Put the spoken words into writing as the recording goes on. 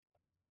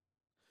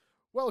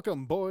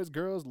Welcome, boys,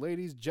 girls,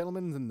 ladies,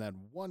 gentlemen, and that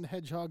one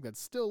hedgehog that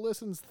still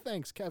listens.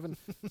 Thanks, Kevin.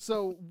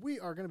 So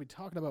we are going to be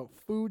talking about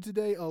food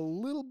today, a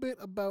little bit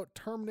about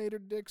Terminator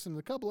dicks and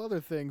a couple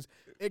other things.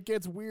 It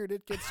gets weird,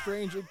 it gets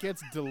strange, it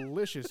gets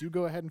delicious. You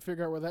go ahead and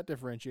figure out where that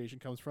differentiation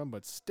comes from,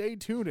 but stay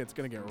tuned. It's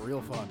going to get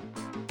real fun.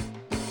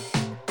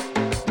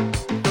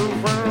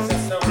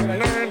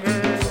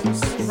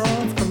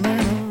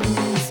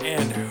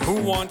 And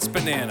who wants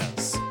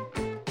bananas?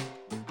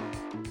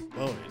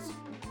 Boys.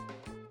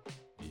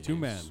 Two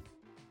men.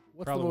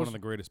 What's Probably the one most, of the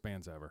greatest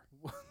bands ever.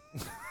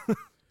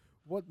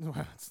 What? Well,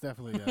 it's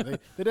definitely, yeah.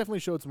 They definitely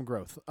showed some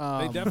growth.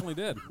 They definitely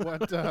did,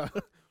 What?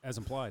 as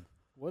implied.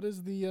 What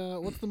is the?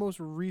 What's the most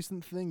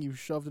recent thing you've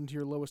shoved into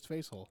your lowest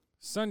face hole?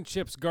 Sun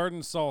Chips Garden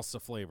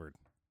Salsa flavored.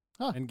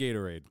 Huh. And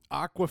Gatorade.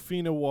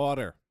 Aquafina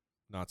water.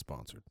 Not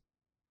sponsored.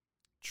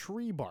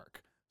 Tree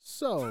bark.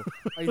 So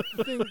I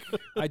think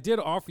I did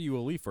offer you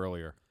a leaf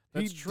earlier.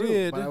 that's He true,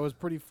 did. but I was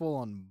pretty full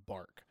on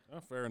bark. Oh,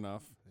 fair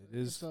enough. It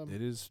is. It's,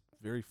 It is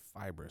very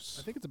fibrous.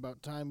 I think it's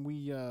about time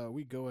we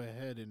go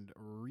ahead and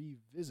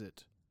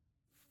revisit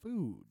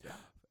food.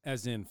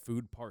 As in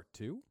food part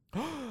 2?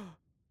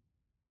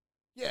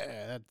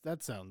 Yeah,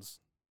 that sounds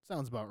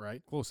about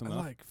right. Close I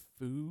enough. like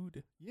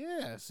food.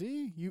 Yeah,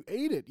 see, you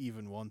ate it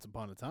even once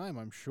upon a time,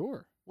 I'm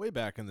sure. Way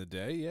back in the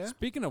day, yeah.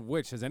 Speaking of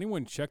which, has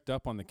anyone checked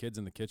up on the kids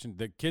in the kitchen?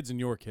 The kids in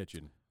your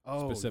kitchen.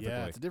 Oh, yeah,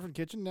 Specifically. it's a different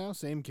kitchen now,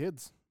 same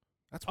kids.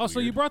 That's Oh, so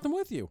you brought them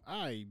with you.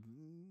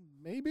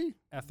 Maybe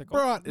Ethical.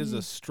 brought is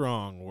a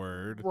strong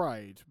word.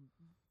 right.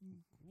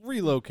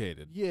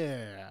 Relocated.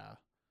 Yeah.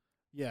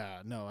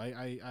 Yeah, no,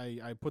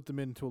 I put them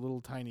into a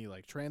little tiny,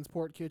 like,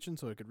 transport kitchen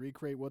so I could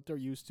recreate what they're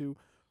used to.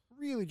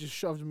 Really just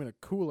shoved them in a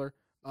cooler,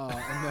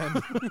 and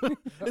then...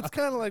 It's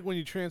kind of like when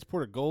you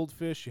transport a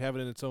goldfish, you have it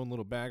in its own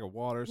little bag of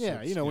water. So yeah,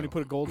 it's, you know, when you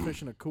put a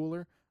goldfish in a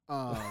cooler.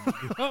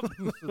 So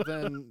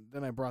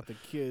then I brought the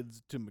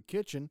kids to my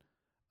kitchen.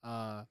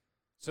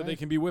 So they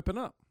can be whipping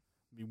up.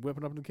 Be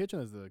whipping up in the kitchen,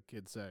 as the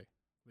kids say.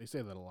 They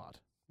say that a lot.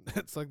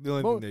 That's like the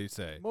only Mo- thing they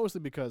say. Mostly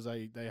because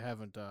I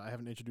haven't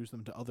introduced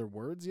them to other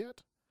words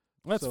yet.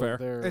 That's So fair.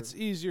 they're- It's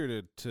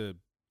easier to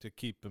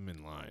keep them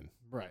in line.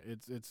 right.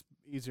 It's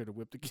easier to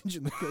whip the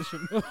kitchen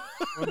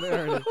when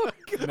they're already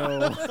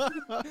no.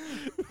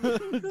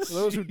 For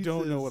those who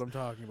don't know what I'm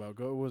talking about,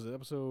 was it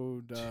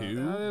episode 2? Two? I It think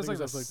was like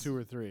it's the episode 2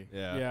 or 3.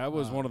 Yeah. Yeah, it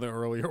was one of the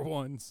earlier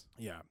ones.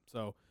 Yeah.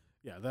 So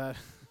yeah, that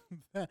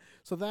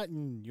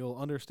and you'll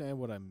understand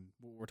what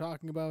we're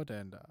talking about,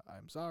 and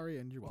I'm sorry,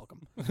 and you're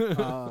welcome.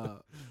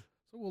 So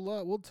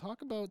we'll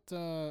talk about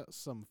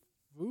some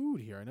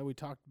food here. I know we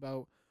talked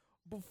about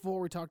before.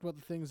 We talked about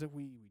the things that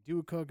we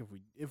do cook.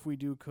 If we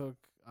do cook,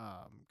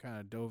 kind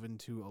of dove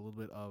into a little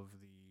bit of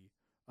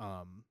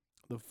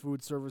the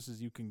food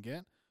services you can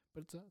get.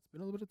 But it's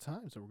been a little bit of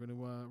time, so we're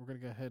gonna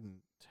go ahead and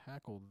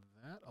tackle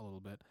that a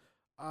little bit.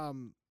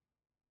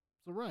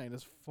 So Ryan,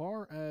 as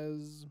far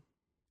as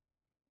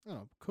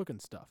cooking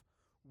stuff,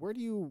 where do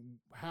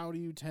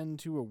you tend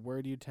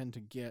to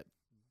get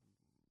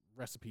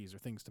recipes or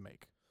things to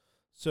make?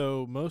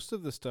 So most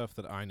of the stuff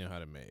that I know how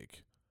to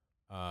make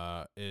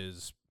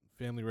is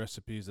family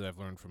recipes that I've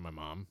learned from my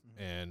mom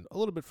and a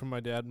little bit from my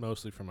dad,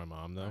 mostly from my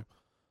mom though.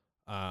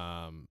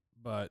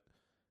 But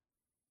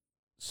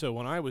so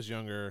when I was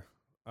younger,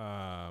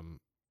 I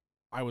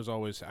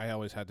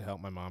always had to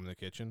help my mom in the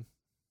kitchen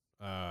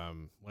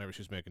whenever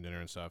she was making dinner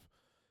and stuff.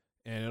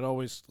 And it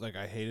always, like,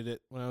 I hated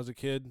it when I was a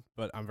kid,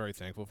 but I'm very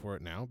thankful for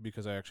it now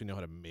because I actually know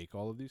how to make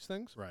all of these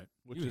things. Right.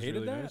 Which You is hated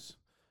really that? nice.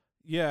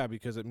 Yeah,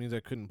 because it means I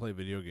couldn't play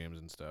video games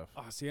and stuff.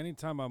 Oh, see,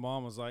 anytime my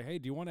mom was like, hey,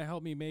 do you want to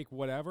help me make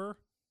whatever?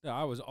 Yeah,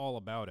 I was all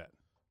about it.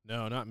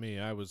 No, not me.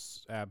 I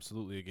was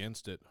absolutely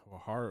against it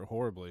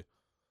horribly.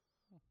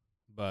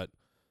 But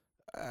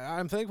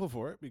I'm thankful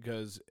for it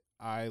because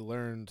I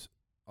learned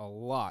a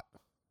lot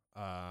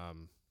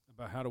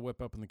About how to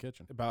whip up in the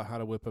kitchen. about how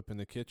to whip up in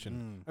the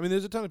kitchen. I mean,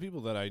 there's a ton of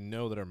people that I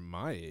know that are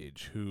my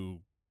age who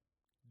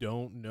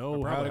don't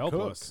know how to cook.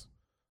 helpless.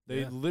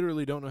 They Yeah.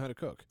 literally don't know how to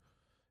cook.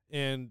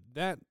 And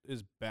that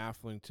is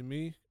baffling to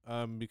me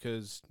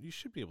because you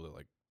should be able to,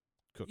 like,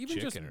 cook Even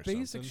chicken just or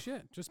basic something.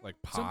 shit. Just Like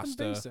something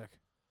pasta. basic.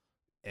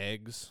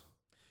 Eggs.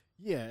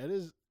 Yeah, it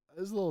is.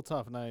 It's a little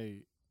tough, and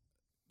I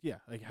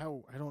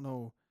don't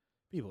know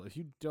people. If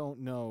you don't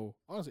know,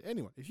 honestly,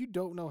 anyone, if you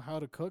don't know how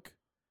to cook,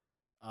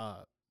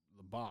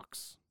 the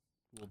box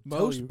will tell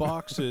Most you.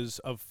 boxes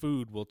of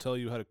food will tell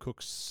you how to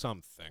cook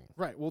something.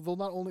 Right. Well, they'll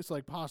not only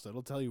select pasta,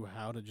 it'll tell you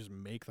how to just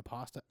make the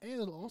pasta, and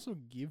it'll also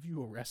give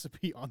you a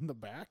recipe on the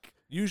back.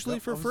 Usually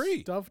for of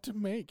free. Stuff to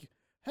make.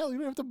 Hell, you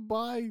don't have to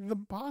buy the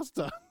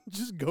pasta.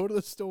 Just go to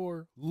the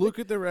store. Look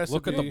at the recipe.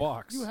 Look at the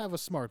box. You have a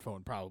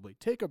smartphone, probably.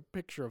 Take a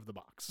picture of the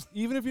box.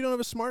 Even if you don't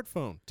have a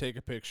smartphone, take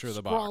a picture of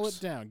the Scrawl box.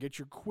 it down. Get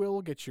your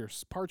quill, get your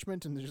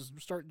parchment, and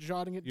just start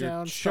jotting it Your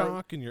down.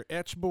 chalk and your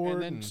etch board.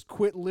 And then just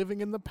quit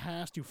living in the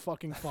past, you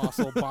fucking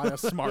fossil. Buy a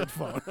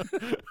smartphone.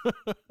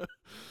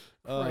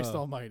 Christ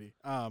almighty.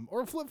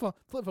 Or a flip phone.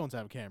 Flip phones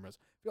have cameras.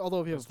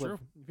 Although if you have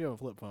if you have a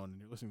flip phone and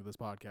you're listening to this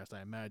podcast,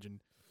 I imagine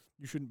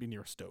you shouldn't be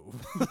near a stove.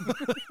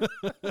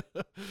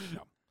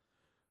 No.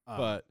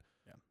 But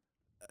Yeah.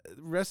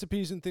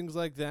 recipes and things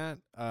like that.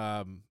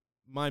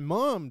 My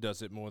mom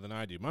does it more than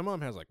I do. My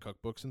mom has like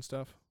cookbooks and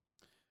stuff.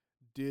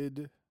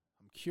 I'm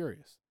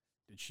curious.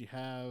 Did she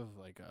have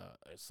like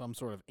some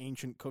sort of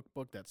ancient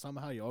cookbook that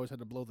somehow you always had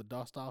to blow the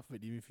dust off of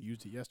it, even if you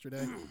used it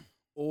yesterday?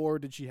 Or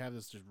did she have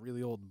this just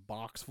really old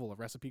box full of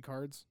recipe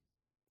cards?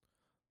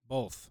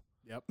 Both.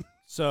 Yep.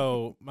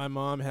 So my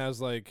mom has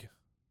like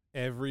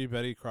every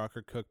Betty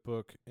Crocker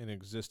cookbook in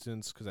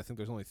existence because I think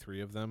there's only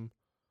 3 of them.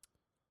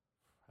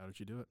 How did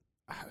she do it?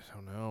 I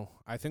don't know.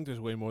 I think there's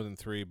way more than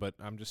 3, but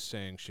I'm just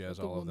saying she has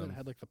the all one of them. that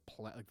had like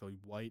the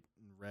white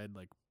and red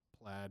like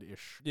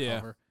plaid-ish Yeah.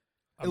 cover.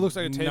 It looks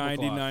like a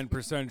tablecloth.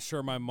 99%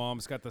 sure my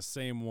mom's got the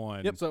same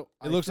one. Yep. So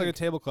It looks like a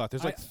tablecloth.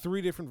 There's like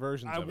 3 different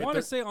versions I of it. want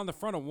to say on the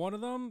front of one of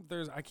them,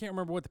 I can't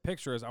remember what the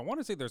picture is. I want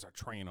to say there's a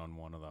train on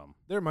one of them.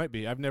 There might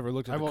be. I've never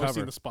looked at I've the always cover.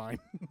 seen the spine.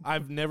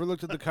 I've never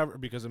looked at the cover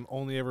because I'm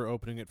only ever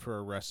opening it for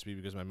a recipe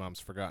because my mom's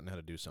forgotten how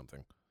to do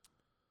something.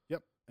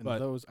 Yep. And But-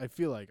 those, I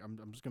feel like I'm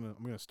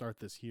gonna start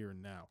this here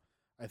and now.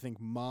 I think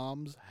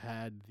Mom's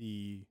had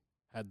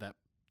that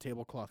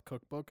tablecloth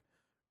cookbook.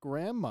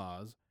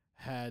 Grandma's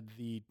had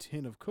the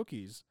tin of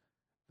cookies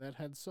that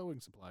had sewing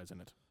supplies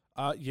in it.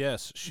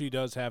 Yes, she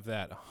does have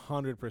that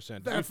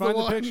 100%. That's you find the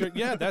the one. picture?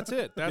 Yeah, that's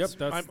it. That's,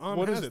 that's- my mom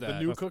What has is it? that. The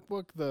new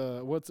cookbook?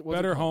 What's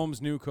Better it called?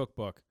 Homes New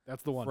Cookbook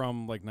That's the one.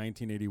 from like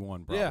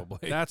 1981 Yeah,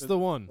 probably. that's the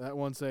one. That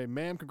one say,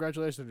 "Ma'am,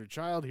 congratulations on your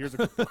child. Here's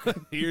a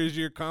cookbook." Here's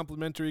your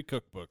complimentary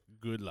cookbook.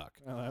 Good luck.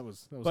 That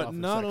was But awfully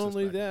not sexist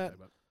only back in the that- day,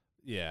 but-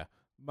 Yeah.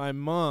 My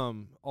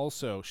mom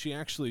also, she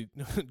actually,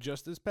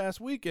 just this past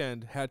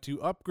weekend, had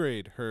to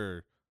upgrade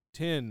her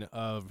tin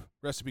of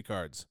recipe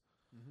cards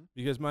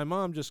because my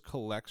mom just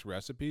collects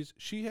recipes.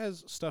 She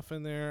has stuff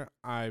in there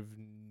I've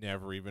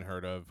never even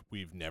heard of,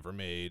 we've never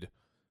made,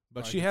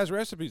 but Probably she has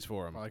recipes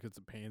for them. Probably 'cause it's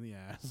a pain in the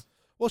ass.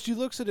 Well, she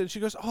looks at it and she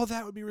goes, "Oh,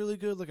 that would be really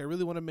good. Like, I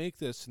really want to make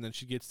this." And then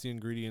she gets the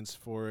ingredients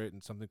for it,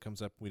 and something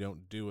comes up, we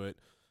don't do it.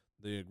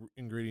 The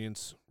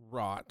ingredients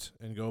rot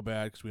and go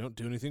bad because we don't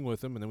do anything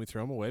with them, and then we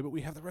throw them away. But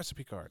we have the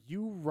recipe card.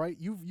 You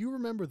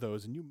remember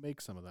those, and you make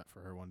some of that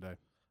for her one day.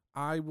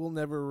 I will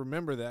never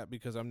remember that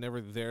because I'm never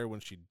there when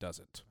she does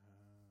it.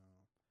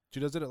 She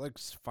does it at like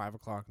 5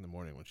 o'clock in the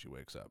morning when she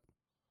wakes up.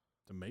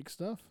 To make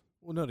stuff?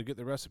 Well, no, to get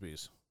the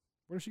recipes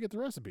Where does she get the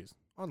recipes?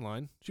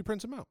 online. She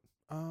prints them out.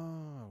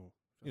 Oh.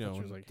 I You thought know,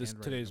 she was, like, this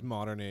handwriting today's them.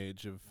 modern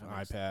age of That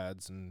makes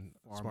iPads and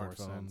Far more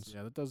sense. smartphones.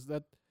 Yeah, that does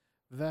that.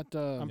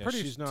 I'm Yeah,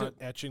 pretty she's st- not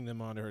etching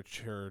them onto her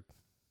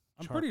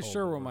I'm pretty charcoal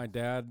sure when board. my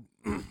dad,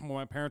 when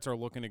my parents are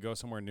looking to go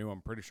somewhere new,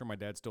 I'm pretty sure my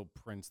dad still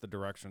prints the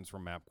directions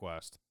from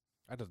MapQuest.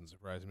 That doesn't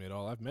surprise me at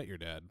all. I've met your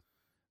dad.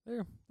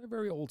 They're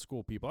very old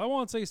school people. I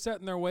won't say set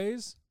in their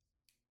ways,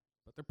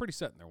 but they're pretty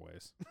set in their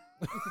ways.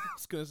 I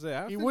was gonna say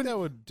I He think wouldn't- that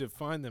would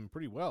define them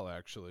pretty well,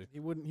 actually. He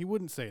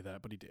wouldn't say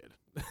that, but he did.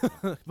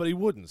 But he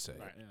wouldn't say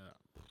Right. it.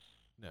 Yeah.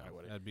 No, Why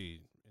would he? that'd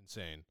be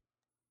insane.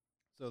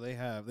 So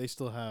they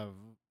still have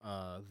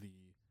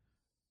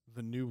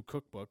the new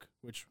cookbook,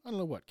 which I don't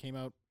know what came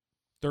out.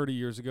 30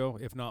 years ago,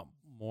 if not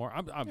more.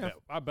 I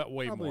bet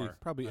way probably, more.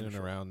 Probably in I'm and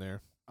sure. around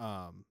there.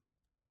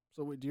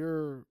 So with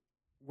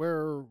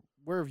where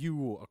have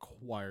you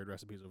acquired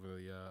recipes over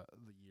the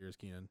years,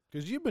 Keenan?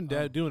 Because you've been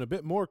doing a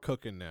bit more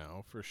cooking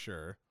now, for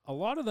sure. A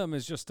lot of them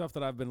is just stuff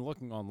that I've been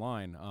looking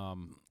online.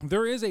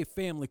 There is a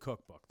family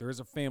cookbook.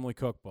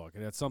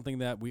 And it's something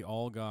that we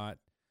all got.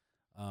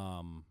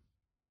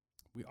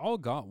 We all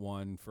got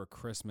one for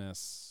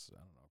Christmas. I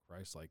don't know,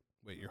 Christ, like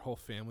Wait, your whole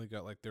family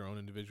got like their own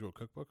individual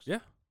cookbooks? Yeah.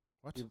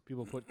 What?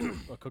 People put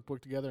a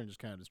cookbook together and just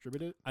kind of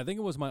distribute it. I think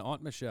it was my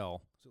Aunt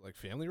Michelle. Is it like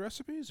family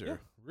recipes or Yeah.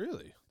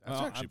 really? That's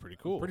Well, actually I'm pretty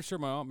cool. Pretty sure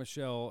my Aunt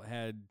Michelle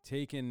had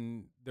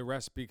taken the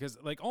recipe because,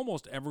 like,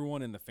 almost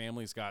everyone in the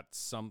family's got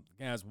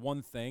has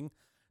one thing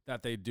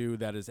that they do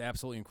that is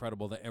absolutely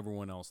incredible that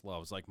everyone else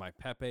loves. Like my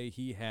Pepe,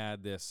 he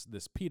had this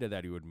pita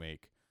that he would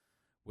make,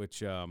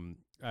 which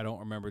I don't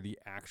remember the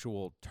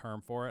actual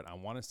term for it. I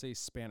want to say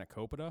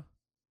spanakopita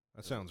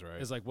That sounds right.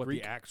 is like what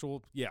Greek? the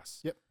actual Yep.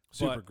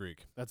 Super but-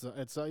 Greek.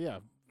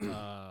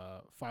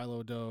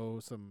 Phyllo dough,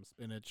 some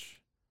spinach.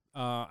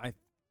 I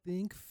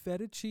think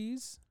feta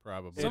cheese.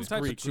 Probably. Some It's type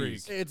of Greek.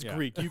 cheese. It's Yeah.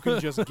 Greek. You can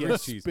just get Greek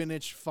cheese.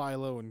 spinach,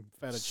 phyllo, and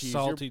feta cheese.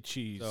 Salty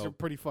cheese. You're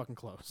pretty fucking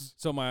close.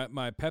 So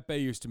my Pepe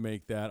used to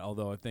make that,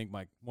 although I think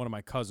one of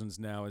my cousins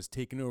now is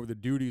taking over the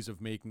duties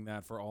of making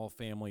that for all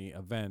family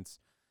events.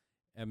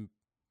 And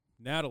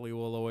Natalie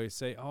will always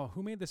say, "Oh,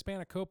 who made the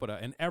spanakopita?"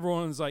 And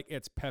everyone's like,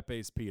 "It's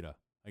Pepe's pita."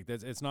 Like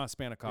it's not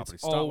spanakopita.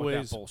 It's Stop with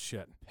always that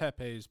bullshit.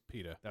 Pepe's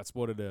pita. That's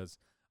what it is.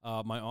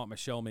 My Aunt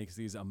Michelle makes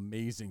these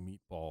amazing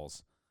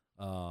meatballs.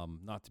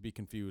 Not to be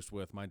confused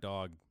with my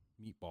dog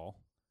Meatball.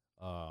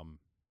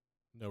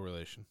 No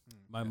relation.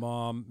 My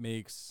mom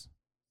makes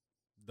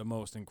the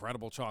most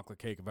incredible chocolate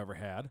cake I've ever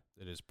had.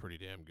 It is pretty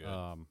damn good.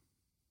 I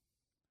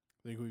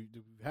think we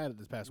had it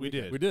this past We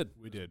weekend. did. We did.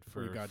 We did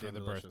Pretty for goddamn the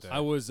delicious. birthday.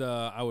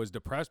 I was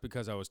depressed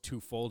because I was too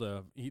full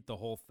to eat the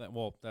whole thing.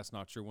 Well, that's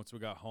not true. Once we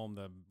got home,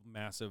 the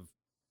massive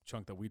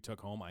chunk that we took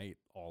home, I ate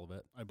all of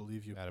it. I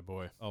believe you.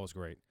 Attaboy. Oh, it was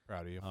great.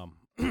 Proud of you.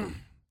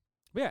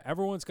 But yeah,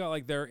 everyone's got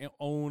like their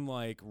own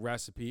like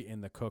recipe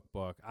in the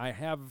cookbook.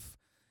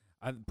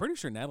 I'm pretty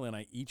sure Natalie and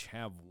I each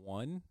have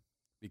one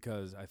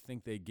because I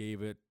think they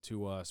gave it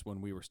to us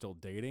when we were still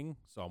dating.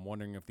 So I'm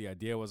wondering if the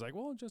idea was like,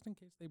 well, just in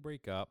case they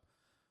break up.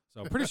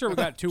 So I'm pretty sure we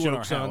got two in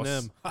our Joke's on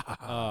house.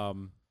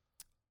 them.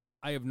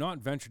 I have not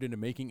ventured into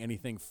making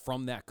anything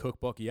from that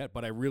cookbook yet,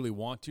 but I really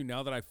want to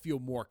now that I feel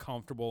more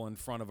comfortable in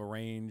front of a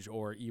range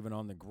or even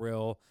on the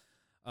grill.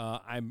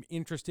 I'm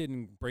interested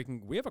in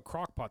breaking. We have a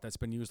crock pot that's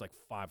been used like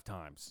 5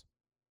 times.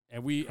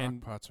 And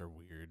Crock pots are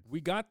weird.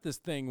 we got this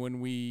thing when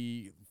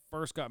we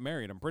first got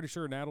married. I'm pretty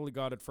sure Natalie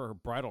got it for her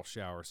bridal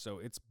shower, so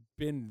it's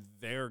been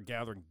there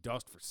gathering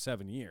dust for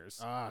 7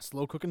 years.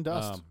 Slow cooking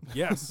dust.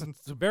 Yes,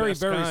 It's the very, best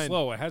very kind.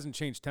 slow. It hasn't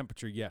changed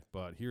temperature yet,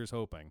 but here's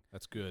hoping.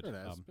 That's good. It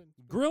has.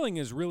 Grilling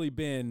has really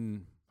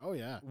been Oh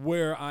yeah.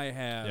 where I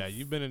have. Yeah,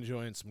 you've been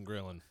enjoying some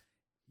grilling.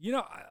 You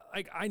know,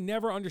 I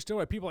never understood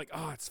why people are like,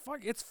 oh,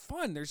 it's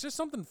fun. There's just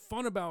something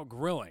fun about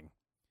grilling.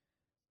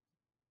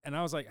 And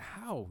I was like,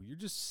 how? You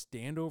just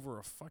stand over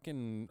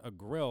a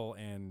grill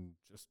and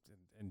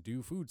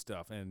do food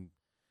stuff. And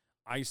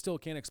I still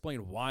can't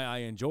explain why I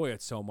enjoy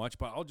it so much,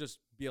 but I'll just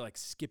be like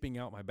skipping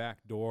out my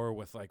back door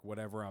with like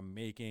whatever I'm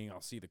making.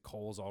 I'll see the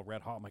coals all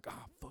red hot. I'm like,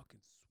 oh, fucking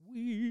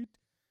sweet.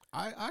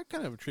 I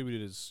kind of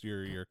attribute it as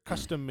you're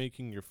custom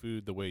making your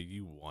food the way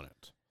you want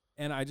it.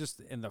 And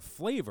the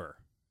flavor,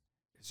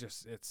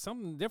 it's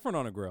something different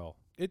on a grill.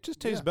 It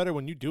just tastes better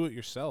when you do it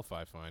yourself,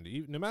 I find.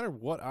 No matter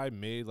what I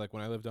made, like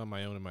when I lived on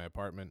my own in my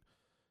apartment,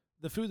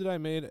 the food that I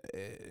made,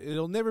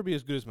 it'll never be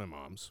as good as my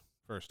mom's,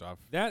 first off.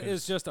 That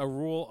is just a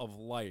rule of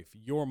life.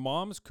 Your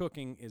mom's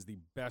cooking is the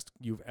best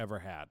you've ever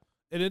had.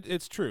 And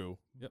it's true,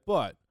 Yep.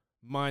 but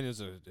mine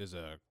is a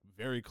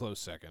very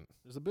close second.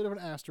 There's a bit of an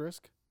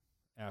asterisk.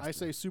 I Asterisk.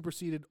 say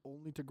superseded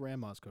only to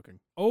grandma's cooking.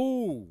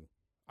 Oh,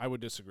 I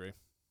would disagree.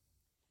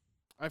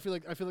 I feel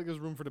like there's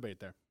room for debate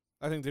there.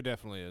 I think there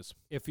definitely is.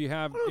 if you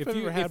have I don't know if I've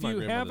ever had my have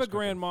a grandmother's cooking.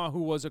 grandma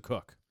who was a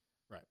cook,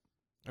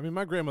 I mean,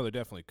 my grandmother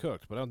definitely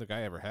cooked, but I don't think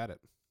I ever had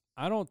it.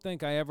 I don't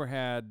think I ever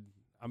had.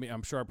 I mean,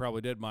 I'm sure I probably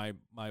did. My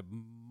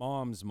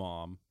mom's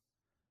mom.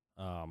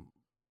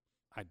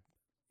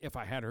 If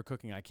I had her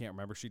cooking, I can't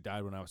remember. She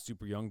died when I was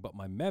super young. But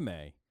my meme,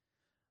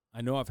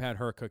 I know I've had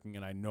her cooking,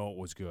 and I know it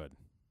was good.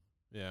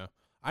 Yeah.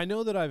 I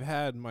know that I've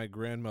had my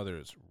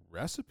grandmother's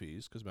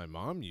recipes because my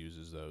mom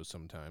uses those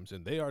sometimes,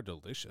 and they are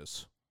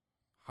delicious.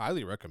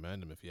 Highly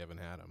recommend them if you haven't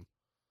had them.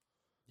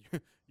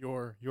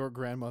 Your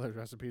grandmother's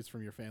recipes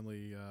from your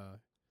family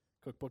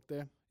cookbook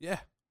there. Yeah.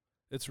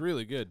 It's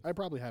really good. I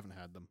probably haven't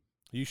had them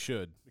You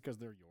should. because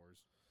they're yours.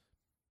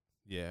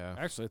 Yeah.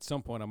 Actually, at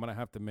some point, I'm gonna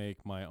have to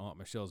make my Aunt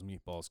Michelle's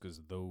meatballs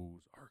because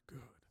those are good.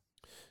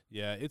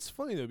 Yeah, it's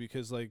funny though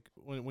because like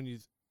when you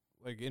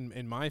like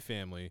in my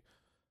family,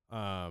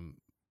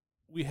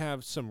 we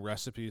have some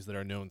recipes that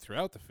are known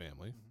throughout the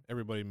family. Mhm.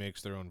 Everybody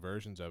makes their own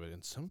versions of it,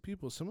 and some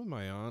of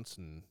my aunts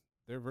and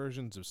their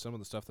versions of some of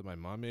the stuff that my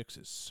mom makes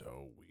is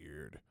so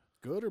weird.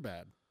 Good or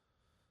bad?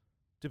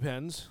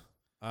 Depends.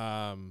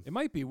 It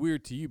might be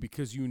weird to you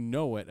because you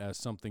know it as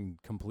something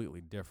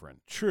completely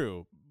different.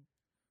 True.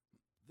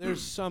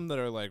 There's some that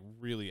are like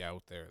really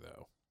out there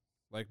though.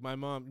 Like my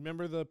mom,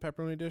 remember the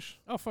pepperoni dish?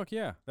 Oh fuck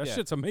yeah, that Yeah.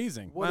 shit's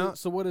amazing. Well-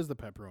 So what is the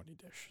pepperoni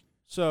dish?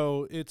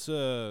 So it's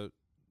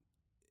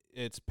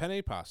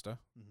penne pasta.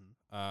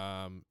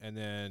 Mm-hmm. And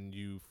then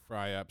you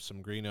fry up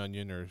some green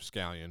onion or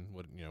scallion,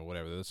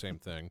 whatever, they're the same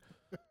thing,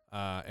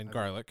 and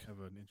garlic. I have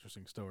an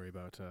interesting story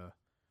about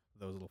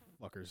those little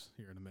fuckers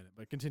here in a minute,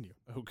 but continue.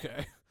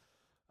 Okay.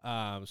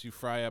 So you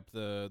fry up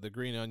the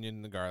green onion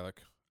and the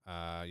garlic.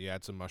 You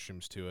add some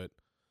mushrooms to it.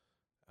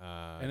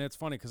 And it's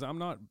funny because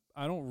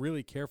I don't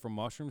really care for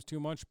mushrooms too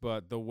much,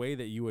 but the way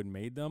that you had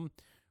made them,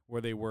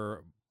 where they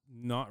were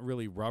not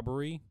really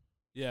rubbery,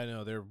 yeah,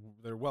 no,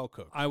 they're well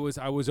cooked. I was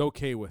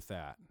okay with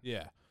that.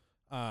 Yeah.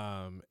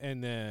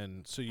 And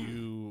then so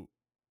you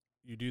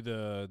do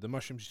the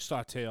mushrooms, you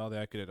saute all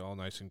that, get it all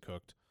nice and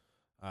cooked.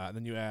 And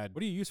then you add What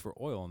do you use for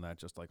oil in that?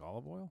 Just like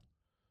olive oil?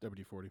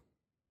 WD-40.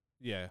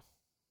 Yeah,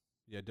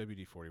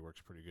 WD-40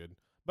 works pretty good.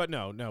 But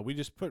no, we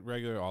just put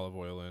regular olive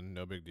oil in,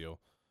 no big deal.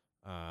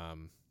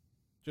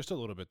 Just a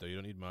little bit though, you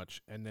don't need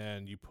much. And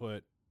then you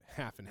put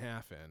half and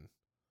half in,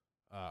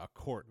 a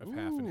quart of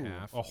half and Ooh,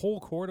 half A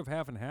whole quart of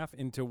half and half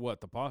into what?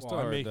 The pasta Well,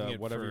 I'm or making the it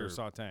whatever you're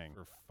for- sauteing?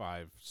 for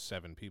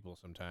 5-7 people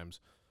sometimes.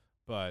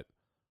 But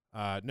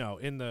no,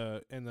 in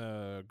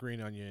the green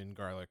onion,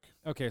 garlic,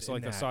 Okay, so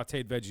like in the that.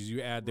 sauteed veggies,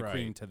 you add the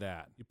cream Right. to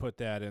that. you put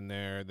that in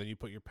there. Then you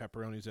put your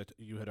pepperonis that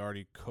you had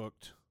already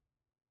cooked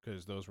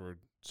because those were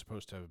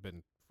supposed to have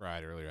been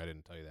fried earlier. I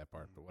didn't tell you that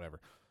part, but whatever.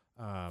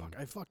 Fuck,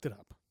 I fucked it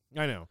up.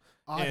 I know.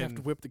 I have to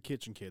And- whip the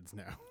kitchen kids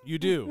now. You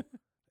do.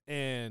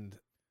 And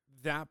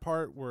that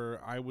part where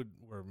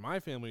my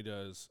family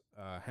does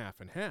half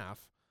and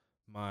half,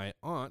 my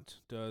aunt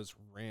does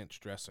ranch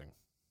dressing.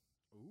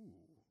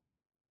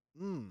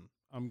 Ooh. Mm.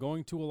 I'm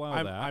going to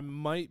allow that. I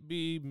might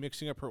be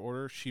mixing up her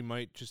order. She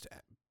might just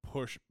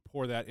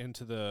pour that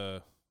into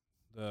the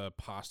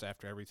pasta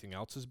after everything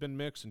else has been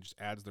mixed and just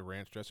adds the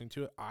ranch dressing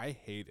to it. I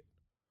hate it.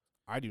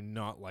 I do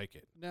not like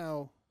it.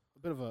 Now,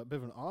 bit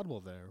of an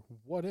audible there.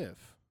 What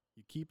if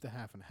you keep the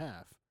half and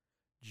half,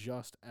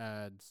 just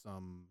add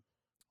some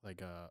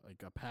like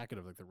a packet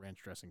of like the ranch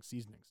dressing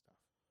seasoning stuff?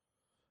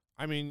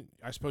 I mean,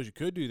 I suppose you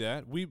could do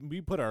that. We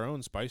put our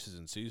own spices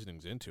and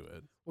seasonings into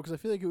it. Well, because I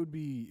feel like it'd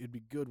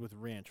be good with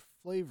ranch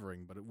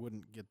flavoring, but it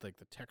wouldn't get like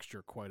the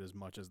texture quite as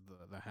much as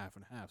the half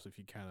and half. So if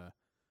you kind of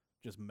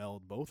just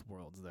meld both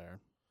worlds there.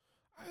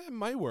 It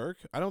might work.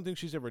 I don't think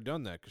she's ever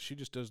done that because she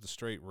just does the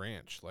straight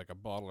ranch, like a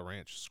bottle of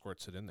ranch,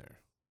 squirts it in there.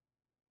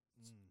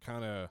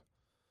 Kind of,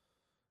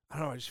 I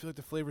don't know. I just feel like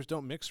the flavors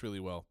don't mix really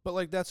well. But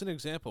like that's an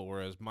example.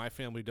 Whereas my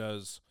family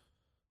does,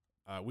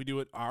 we do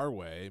it our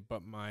way,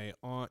 but my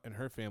aunt and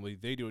her family,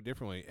 they do it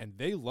differently, and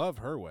they love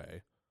her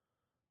way.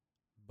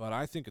 But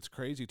I think it's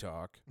crazy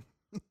talk.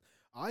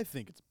 I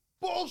think it's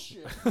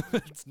bullshit.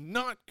 It's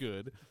not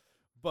good.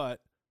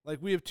 But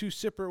like we have two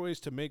separate ways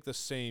to make the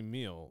same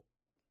meal,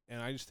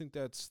 and I just think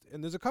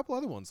and there's a couple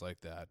other ones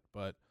like that,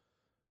 but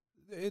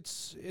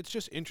it's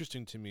just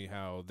interesting to me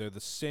how they're the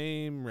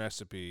same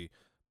recipe,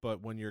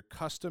 but when you're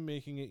custom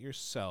making it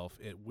yourself,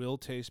 it will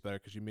taste better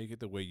because you make it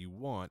the way you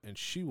want, and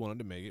she wanted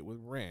to make it with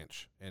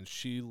ranch, and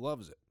she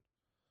loves it.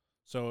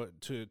 So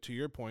to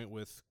your point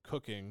with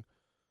cooking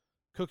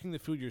the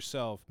food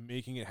yourself,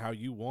 making it how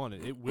you want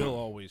it, it will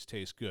always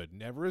taste good.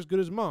 Never as good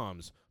as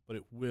mom's, but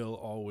it will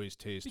always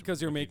taste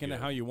because you're wicked making good.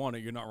 it how you want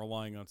it. You're not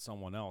relying on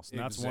someone else. And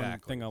that's one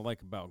Exactly. thing I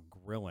like about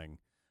grilling.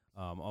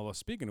 Although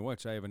speaking of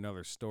which, I have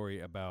another story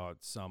about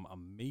some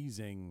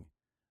amazing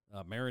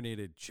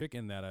marinated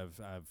chicken that I've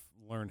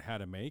learned how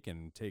to make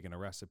and taken a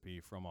recipe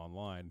from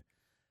online.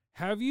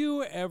 Have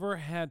you ever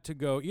had to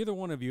go, either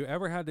one of you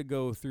ever had to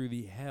go through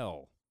the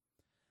hell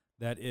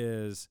that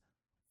is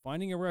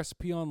finding a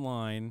recipe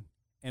online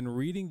and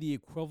reading the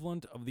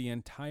equivalent of the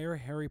entire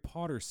Harry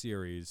Potter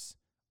series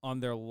on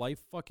their life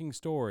fucking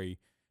story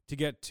to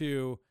get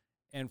to,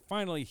 and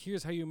finally,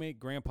 here's how you make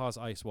Grandpa's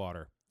ice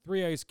water.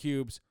 3 ice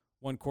cubes,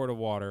 1 quart of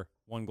water,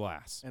 1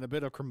 glass. And a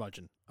bit of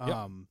curmudgeon. Yep.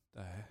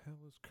 The hell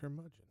is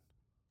curmudgeon?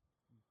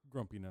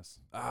 Grumpiness.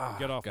 Ah,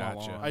 Get off my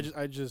gotcha. lawn.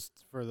 I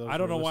just for those. I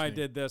don't who know are why I listening-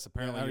 did this.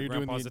 Apparently, Yeah, your you're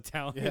doing grandpa's the-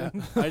 Italian.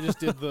 Yeah, I just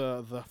did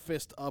the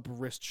fist up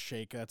wrist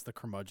shake. That's the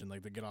curmudgeon,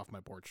 like the get off my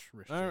porch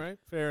wrist shake. All right,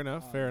 fair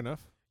enough. Fair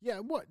enough. Yeah,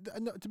 what?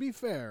 No, to be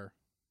fair,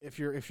 if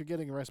you're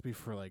getting a recipe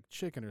for like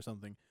chicken or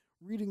something,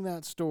 reading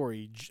that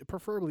story,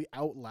 preferably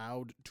out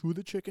loud to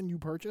the chicken you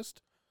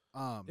purchased,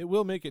 It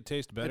will make it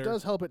taste better. it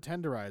does help it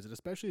tenderize it,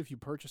 especially if you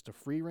purchased a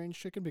free range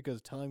chicken,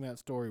 because telling that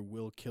story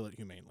will kill it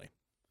humanely.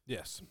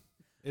 Yes,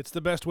 it's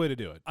the best way to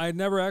do it. I had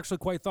never actually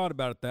quite thought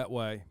about it that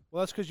way.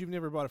 Well, that's because you've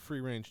never bought a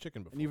free range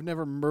chicken before. And you've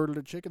never murdered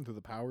a chicken through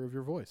the power of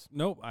your voice.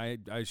 Nope, I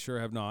sure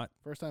have not.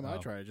 First time I Oh.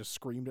 tried, I just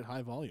screamed at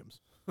high volumes.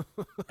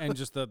 And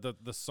just the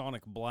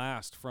sonic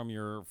blast from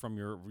your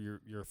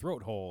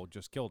throat hole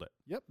just killed it.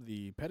 Yep,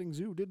 the petting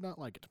zoo did not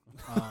like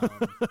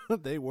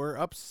it. They were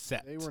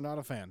upset. They were not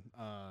a fan.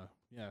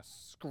 Yeah,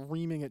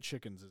 screaming at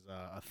chickens is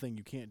a thing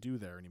you can't do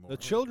there anymore. The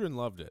children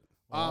loved it.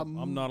 Well,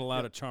 I'm not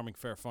allowed yeah. at Charming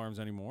Fair Farms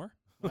anymore.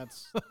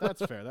 That's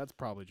fair. That's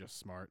probably just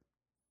smart.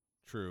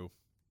 True.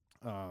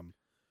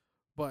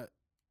 But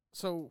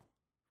so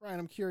Ryan,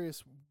 I'm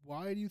curious,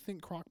 why do you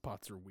think crock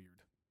pots are weird?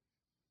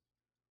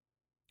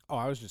 Oh,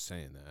 I was just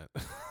saying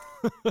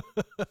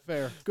that.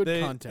 Fair. Good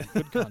They- content.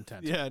 Good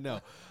content. Yeah,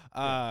 no.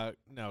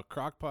 No,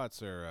 crock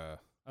pots are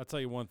I'll tell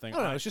you one thing. I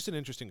don't know, it's just an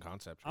interesting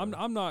concept. I'm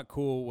really. I'm not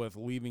cool with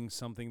leaving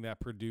something that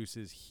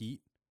produces heat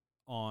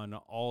on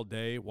all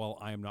day while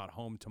I'm not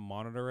home to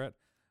monitor it.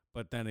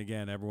 But then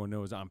again, everyone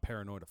knows I'm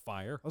paranoid of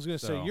fire. I was going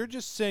to so- say, you're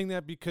just saying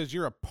that because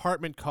your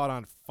apartment caught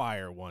on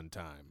fire one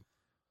time.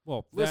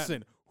 Well,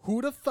 Listen,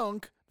 who'd have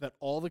thunk that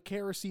all the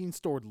kerosene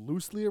stored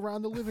loosely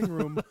around the living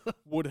room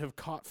would have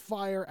caught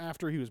fire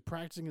after he was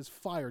practicing his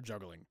fire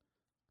juggling?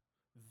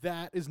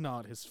 That is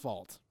not his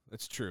fault.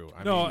 That's true.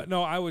 I no, mean,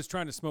 no, I was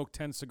trying to smoke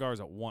 10 cigars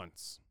at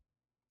once.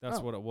 That's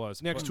Oh. what it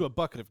was. next But- to a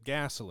bucket of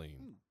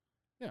gasoline.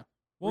 well,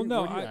 Where-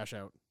 no, where do you I ash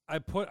out.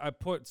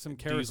 put some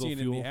Diesel kerosene in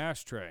fuel. the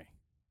ashtray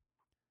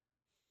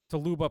to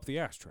lube up the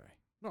ashtray.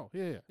 No,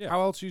 yeah. Yeah.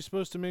 How else are you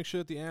supposed to make sure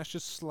that the ash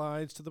just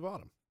slides to the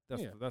bottom?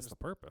 That's Yeah, that's just- the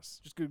purpose.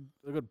 Just a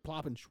good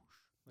plop and swoosh.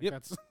 Like Yep.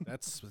 That's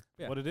That's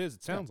Yeah. what it is.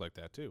 It sounds like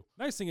that too.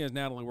 Nice thing is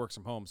Natalie works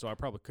from home, so I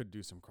probably could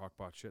do some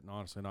crockpot shit and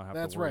honestly not have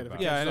that's to worry right. If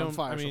about it it. Yeah, I catches on don't-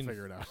 fire, I she'll mean-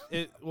 figure it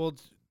out. Well,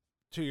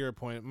 to your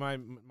point, my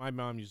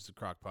mom uses the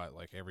crock pot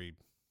like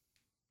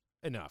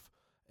enough,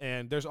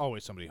 and there's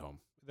always somebody home.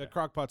 The Yeah.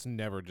 crock pot's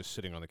never just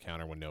sitting on the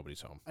counter when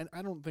nobody's home. And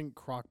I don't think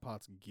crock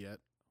pots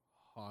get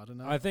hot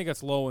enough. I think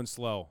it's low and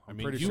slow. I'm I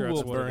mean, pretty you sure will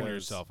that's what it burn is.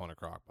 yourself on a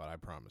crock pot. I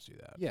promise you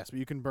that. Yes, but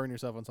you can burn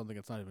yourself on something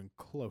that's not even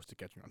close to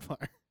catching on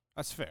fire.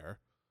 That's fair.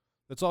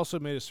 It's also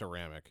made of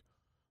ceramic,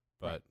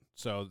 but Right.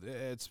 so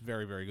it's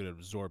very, very good at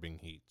absorbing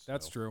heat.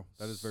 That's so. true.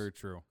 That is very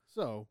true.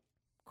 So,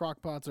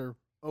 crock pots are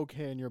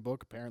okay in your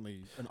book.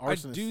 Apparently, an I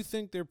arsonist. do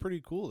think they're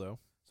pretty cool though.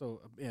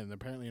 So, and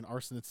apparently, an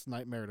arsonist's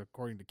nightmare,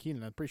 according to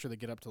Keenan. I'm pretty sure they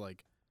get up to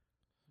like.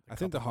 a I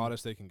think the couple hundred-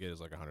 hottest they can get is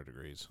like 100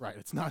 degrees. Right,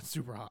 it's not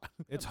super hot.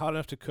 It's hot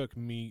enough to cook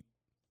meat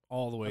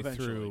all the way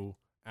Eventually. through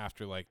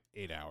after like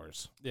 8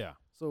 hours. Yeah.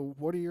 So,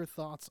 what are your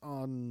thoughts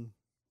on?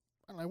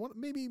 I want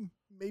maybe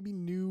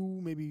new,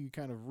 maybe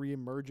kind of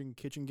re-emerging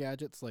kitchen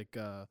gadgets like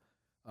the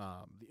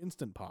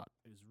Instant Pot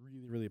is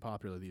really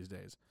popular these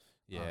days.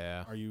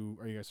 Yeah. Are you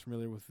guys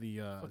familiar with the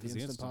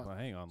Instant Pot?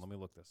 Hang on, let me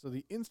look this. So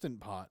the Instant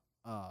Pot,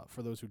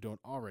 for those who don't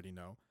already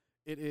know,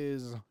 it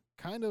is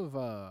kind of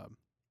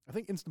I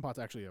think Instant Pot's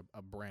actually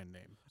a brand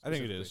name. I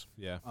think it specifically. is.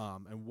 Yeah.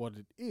 And what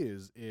it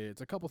is,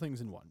 it's a couple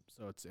things in one.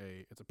 So it's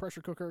a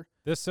pressure cooker.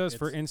 This says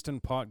for It's-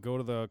 Instant Pot, go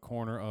to the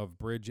corner of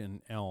Bridge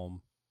and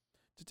Elm.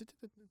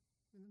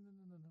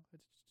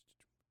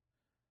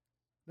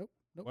 Nope.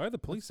 Why are the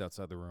police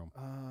outside the room?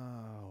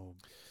 Oh.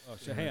 Oh,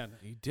 shit, hang on.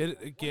 He did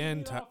it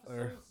again,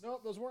 Tyler.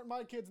 Nope, those weren't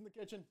my kids in the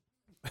kitchen.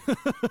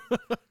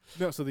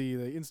 No, so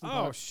the Instant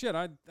Oh Pot. shit!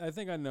 I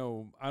think I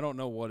know. I don't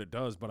know what it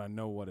does, but I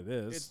know what it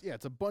is.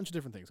 It's a bunch of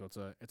different things.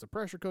 So it's a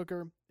pressure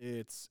cooker.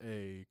 It's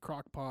a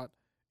crock pot.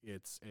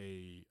 It's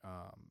a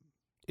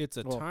It's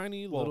a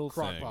tiny well, little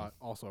crock thing. pot,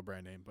 also a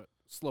brand name, but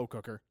slow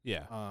cooker.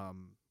 Yeah.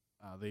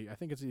 I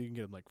think you can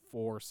get them like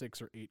 4,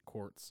 6, or 8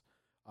 quarts.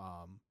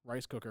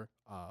 Rice cooker.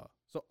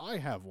 So I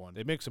have one.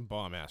 They make some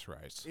bomb ass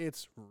rice.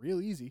 It's real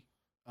easy.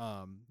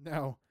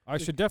 Now, I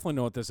should definitely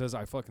know what this is.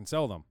 I fucking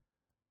sell them.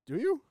 do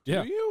you?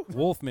 Yeah. Do you?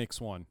 Wolf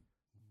makes one.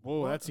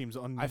 Whoa, that seems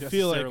I unnecessarily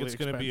feel like it's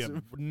going to be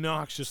expensive.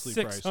 obnoxiously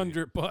pricey.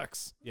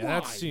 $600. Yeah,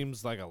 that Why?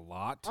 seems like a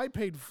lot. I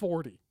paid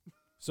 40.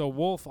 So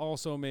Wolf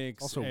also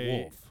makes Also, a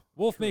Wolf.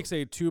 Wolf True. makes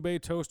a 2-bay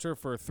toaster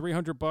for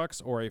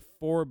 $300 or a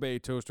 4-bay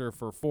toaster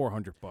for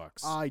 $400.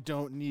 I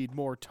don't need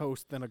more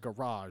toast than a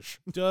garage.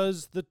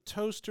 Does the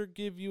toaster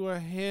give you a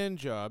hand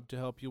job to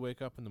help you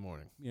wake up in the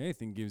morning? Yeah,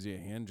 anything gives you a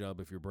hand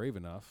job if you're brave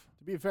enough.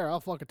 To be fair, I'll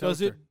fuck a Does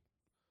toaster. it?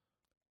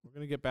 We're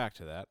going to get back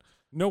to that.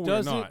 No, we're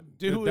Does it not.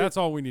 do That's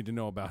all we need to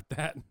know about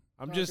that.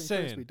 I'm Dark just and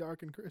saying. crispy,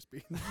 dark and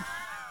crispy.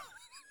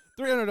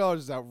 $300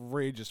 is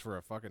outrageous for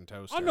a fucking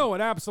toaster. Oh no, it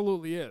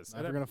absolutely is.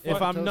 Never gonna If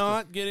fuck a I'm toaster.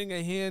 not getting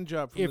a hand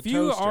job from If the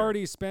you toaster,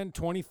 already spent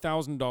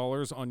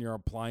 $20,000 on your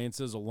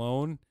appliances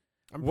alone,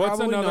 I'm what's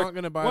probably another- not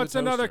going to buy what's the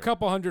another toaster.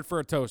 couple hundred for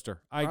a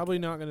toaster? Probably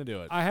not going to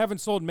do it. I haven't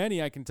sold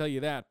many, I can tell you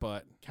that,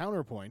 but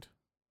Counterpoint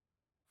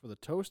for the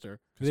toaster.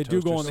 they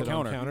do go on the Toasters sit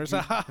counter. counters.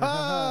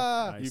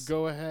 You Nice.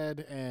 go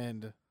ahead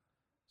and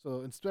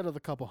so instead of the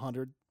couple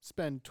hundred,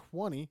 spend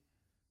 20.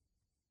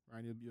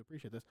 Ryan, you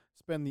appreciate this.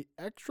 Spend the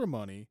extra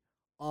money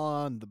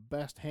on the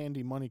best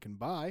handy money can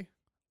buy.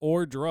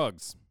 Or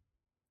drugs,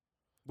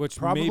 which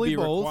Probably may be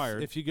both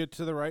required. if you get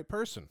to the right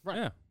person.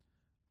 Right.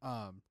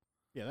 Yeah.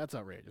 Yeah, that's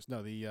outrageous.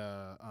 No, the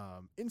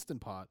Instant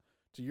Pot,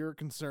 to your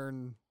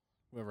concern,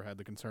 whoever had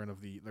the concern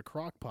of the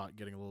crock pot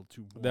getting a little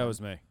too warm. That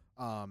was me.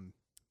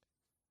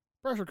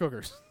 Pressure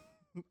cookers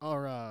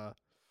are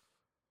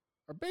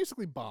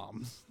basically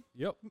bombs.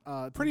 Yep.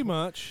 Pretty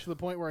much. To the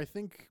point where I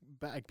think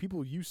back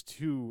people used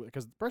to,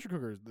 because pressure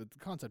cookers, the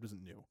concept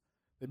isn't new.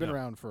 They've been No.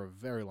 around for a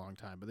very long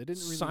time, but they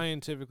didn't really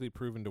Scientifically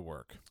proven to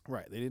work.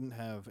 right. They didn't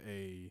have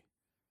they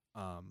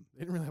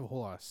didn't really have a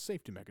whole lot of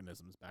safety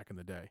mechanisms back in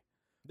the day.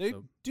 They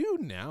So do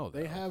now, though.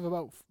 They have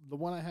about the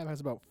one I have has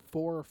about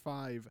 4 or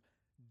 5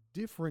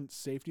 different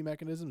safety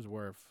mechanisms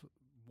where if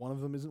one of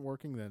them isn't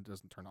working, then it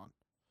doesn't turn on.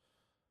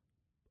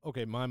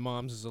 Okay, my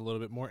mom's is a little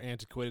bit more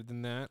antiquated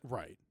than that.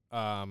 Right.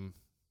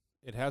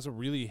 It has a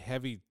really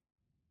heavy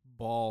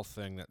ball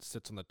thing that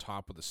sits on the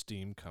top where the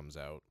steam comes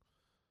out.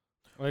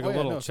 Like Oh, a yeah,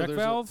 little no, so check there's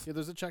valve?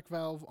 there's a check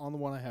valve on the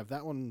one I have.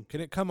 That one Can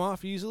it come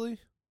off easily?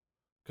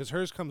 Because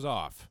hers comes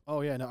off.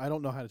 oh yeah, no, I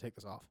don't know how to take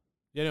this off.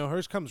 Yeah, no,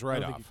 hers comes right I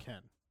don't off. think you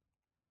can.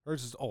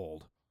 Hers is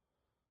old.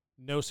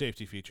 No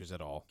safety features at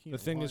all. Keenan,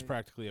 the thing is why-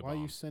 practically a Why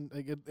bomb. you send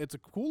like it's a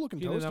cool looking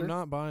Keenan, toaster. I'm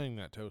not buying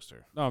that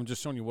toaster. No, I'm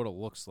just showing you what it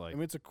looks like. I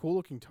mean it's a cool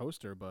looking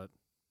toaster, but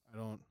I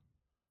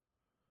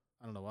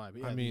don't know why.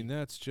 But yeah, I mean,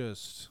 that's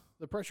just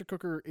the pressure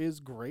cooker is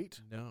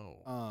great. no.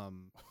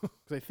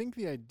 Because I think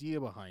the idea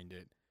behind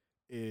it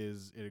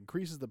is it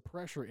increases the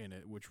pressure in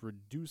it, which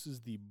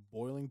reduces the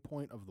boiling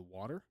point of the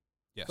water.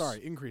 Yes.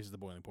 Sorry, increases the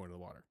boiling point of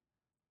the water.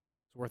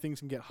 So where things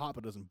can get hot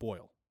but doesn't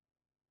boil.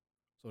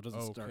 So it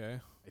doesn't start. Okay.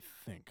 I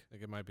think. I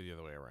think it might be the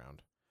other way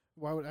around.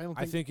 Why would I don't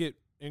I think, think it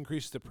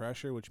increases the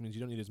pressure, which means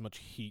you don't need as much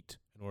heat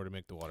in order to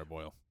make the water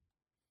boil.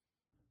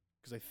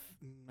 because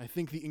I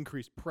think the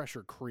increased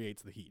pressure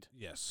creates the heat.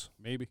 Yes.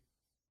 Maybe.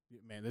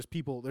 Man, there's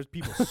people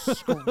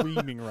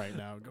screaming right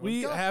now. Going,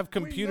 We "God, have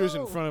computers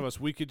in know." front of us.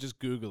 We could just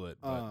Google it,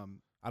 but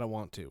I don't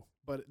want to.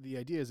 But the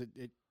idea is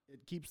it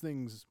keeps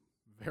things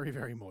very,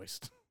 very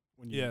moist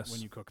when you Yes.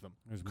 when you cook them.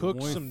 There's Cook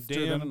some moister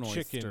than damn an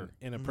chicken oyster.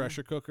 in a Mhm.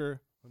 pressure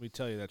cooker. Let me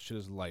tell you, that shit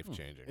is life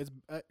changing. It's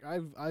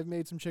I've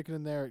made some chicken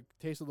in there. It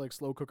tasted like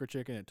slow cooker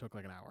chicken. It took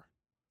like an hour.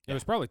 It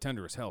was probably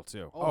tender as hell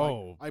too.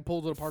 Oh, I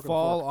pulled it apart.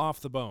 fall with a fork. off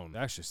the bone.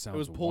 That just sounds It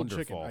was pulled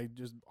wonderful.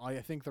 chicken. I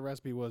think the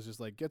recipe was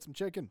just like get some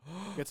chicken,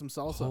 get some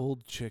salsa,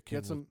 Pulled chicken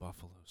Get some- with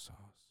buffalo sauce.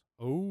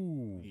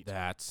 Oh, eat.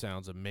 That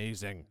sounds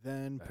amazing.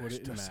 then put That it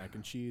in does mac sound-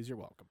 and cheese. You're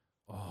welcome.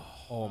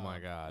 Oh my Uh,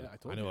 god! yeah, I I,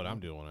 told know you, what I'm man.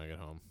 doing when I get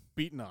home.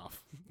 Beaten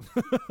off.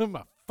 I'm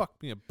gonna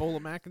fuck me a bowl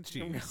of mac and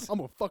cheese. I'm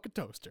gonna fuck a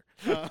toaster.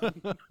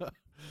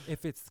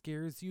 if it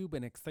scares you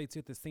but excites you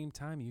at the same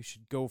time, you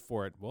should go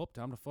for it. Well,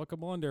 time to fuck a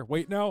blender.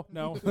 Wait, no.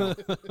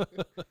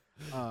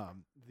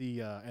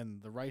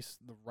 and the rice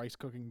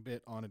cooking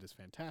bit on it is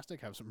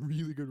fantastic. Have some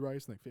really good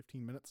rice in like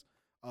 15 minutes.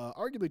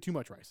 Arguably too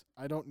much rice.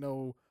 I don't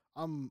know.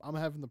 I'm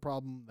having the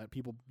problem that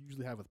people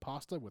usually have with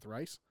pasta with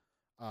rice.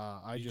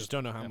 I You just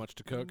don't know how much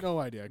to cook. No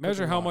idea. I cook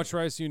Measure a how lot. much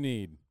rice you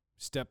need.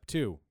 Step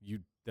 2,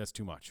 that's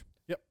too much.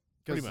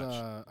 Pretty Because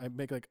much. I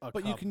make like a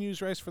But cup. you can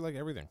use rice for like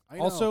everything. I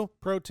know. Also,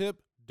 pro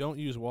tip: don't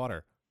use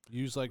water.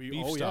 Use like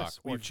beef stock yes,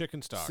 or we've-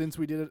 chicken stock. Since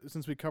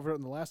we covered it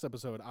in the last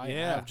episode, I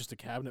Yeah. have just a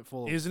cabinet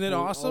full. Of Isn't it full-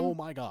 awesome? Oh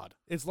my god,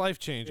 It's life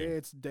changing.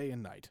 it's day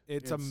and night.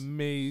 It's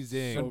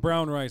amazing. And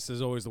brown rice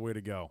is always the way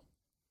to go.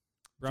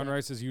 Brown Ja-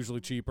 rice is usually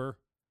cheaper,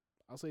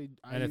 I'll say,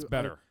 and it's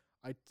better.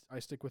 I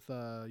stick with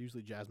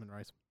usually jasmine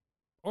rice.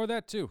 Or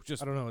that too.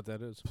 Just I don't know what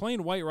that is.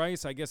 plain white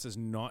rice, I guess, is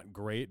not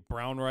great.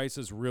 Brown rice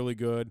is really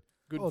good.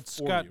 Good Well, it's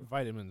for got you.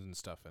 vitamins and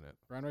stuff in it.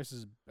 Brown rice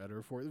is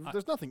better for.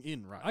 There's nothing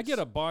in rice. I get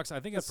a box. I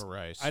think Except it's for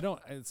rice. I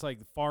don't. It's like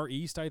Far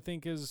East. I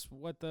think is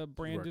what the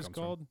brand it is comes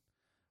from. called.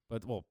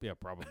 But well, yeah,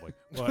 probably.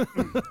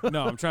 But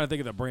no, I'm trying to think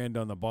of the brand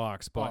on the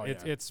box. But Oh,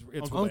 it's yeah.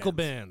 it's Uncle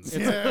Ben's.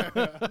 Yeah.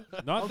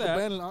 not Uncle that.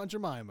 Ben and Aunt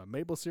Jemima,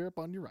 maple syrup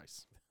on your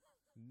rice.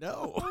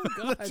 No,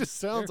 God, that just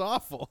sounds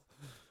awful.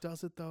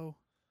 Does it though?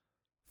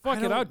 Fuck I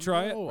it, don't I'd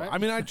try it. know. right? I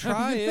mean, I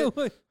try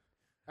it.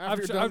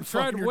 After you're done I've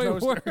tried fucking your way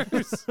toaster.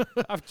 worse.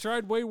 I've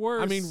tried way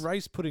worse. I mean,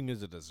 rice pudding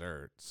is a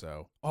dessert,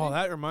 so. Oh,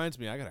 that reminds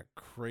me. I got a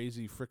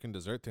crazy freaking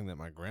dessert thing that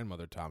my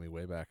grandmother taught me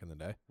way back in the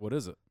day. what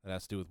is it? That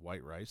has to do with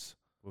white rice.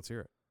 Let's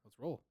hear it. Let's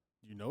roll.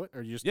 Do you know it,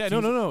 or you just Yeah,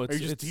 teasing, no. Are It's you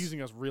just it's,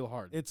 teasing us real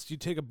hard? It's you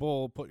take a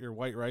bowl, put your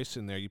white rice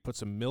in there, you put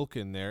some milk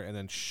in there, and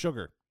then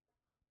sugar.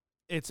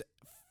 It's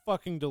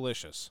fucking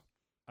delicious.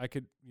 I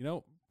could,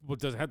 well,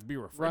 does it have to be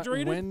Right,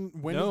 refrigerated?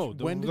 No,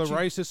 when the did she,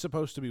 rice is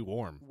supposed to be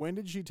warm. When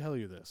did she tell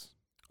you this?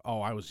 Oh,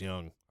 I was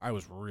young. I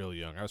was real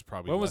young. I was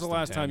probably. When was less the than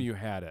last 10. time you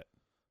had it?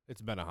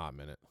 It's been a hot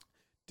minute.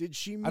 Did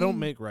she? Mean, I don't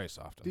make rice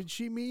often. Did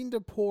she mean to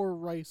pour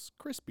Rice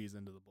Krispies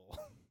into the bowl?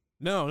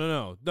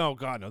 No.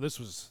 God, no. This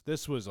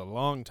was a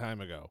long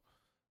time ago.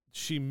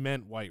 She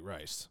meant white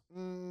rice.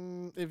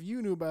 If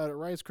you knew about it,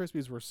 Rice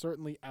Krispies were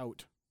certainly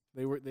out.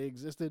 They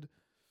existed.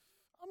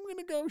 I'm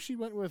gonna go. She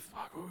went with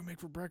fuck. What do we make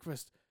for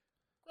breakfast?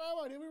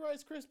 Grandma, did we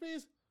Rice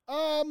Krispies?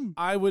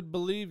 I would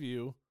believe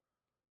you,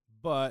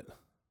 but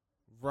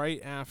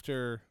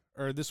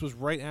this was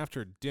right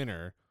after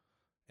dinner,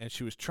 and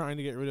she was trying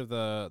to get rid of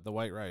the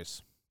white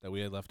rice that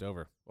we had left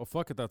over. Well,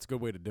 fuck it. That's a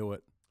good way to do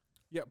it.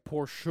 Yeah,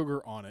 pour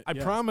sugar on it. I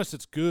yeah. promise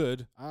it's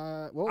good.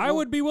 Well, I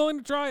would be willing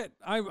to try it.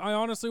 I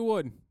honestly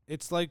would.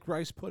 It's like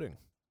rice pudding.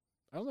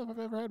 I don't know if I've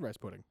ever had rice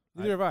pudding.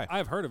 Neither have I.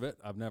 I've heard of it.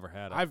 I've never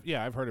had it.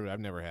 I've heard of it. I've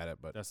never had it,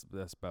 but that's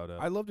about it.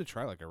 I'd love to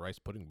try like a rice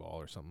pudding ball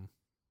or something.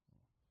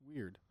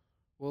 Weird.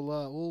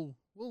 We'll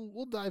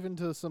dive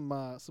into some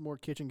more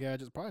kitchen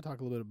gadgets. Probably talk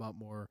a little bit about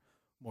more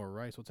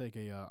rice. We'll take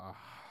a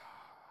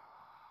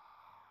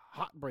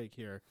hot break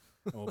here,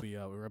 and we'll be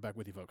right back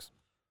with you folks.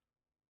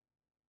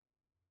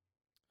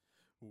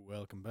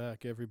 Welcome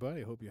back,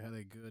 everybody. Hope you had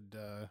a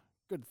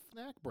good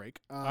snack break.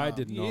 I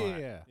did not.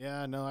 Yeah.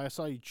 Yeah, no, I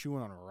saw you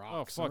chewing on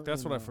rocks. Oh fuck!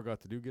 That's what I forgot.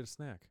 forgot to do. Get a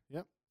snack.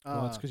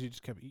 Well, it's because you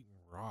just kept eating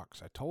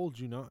rocks. I told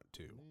you not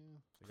to.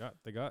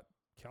 They got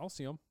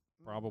calcium.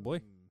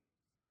 Probably.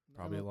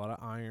 Probably a lot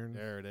of iron.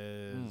 There it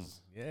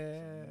is.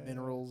 Yeah. Some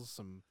minerals,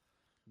 some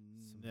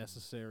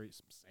necessary,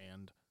 some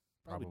sand,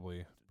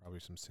 Probably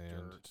some sand,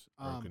 dirt.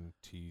 broken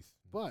teeth,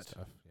 and but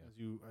stuff.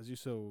 Yeah. as you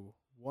so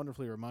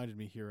wonderfully reminded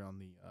me here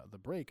on the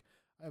break,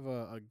 I have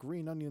a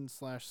green onion /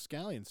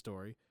 scallion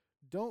story.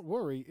 Don't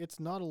worry, it's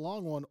not a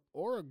long one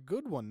or a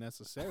good one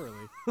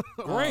necessarily.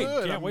 Great!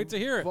 Good, Can't I'm wait to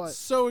hear it. but-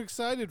 So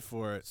excited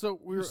for it. So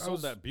You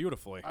sold that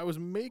beautifully. I was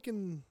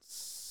making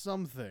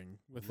something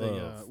with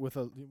Love.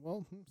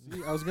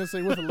 I was gonna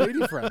say with a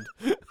lady friend.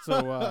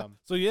 So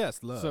So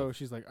yes, love. so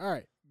she's like, all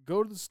right,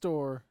 go to the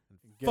store.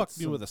 And get fuck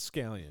me some- with a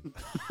scallion.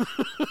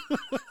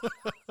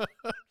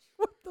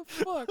 What the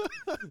fuck?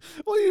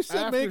 Well, you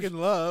said After making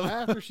love.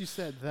 After she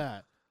said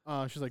that,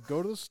 she's like,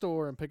 go to the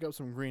store and pick up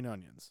some green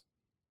onions,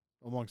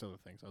 amongst other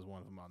things. That was one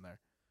of them on there.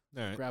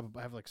 All right.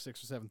 I have like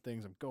 6 or 7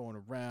 things. I'm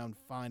going around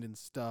finding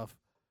stuff.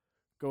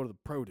 Go to the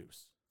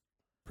produce.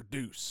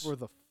 Produce. For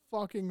the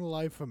fucking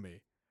life of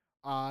me,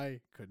 I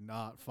could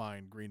not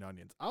find green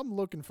onions. I'm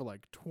looking for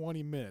like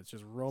 20 minutes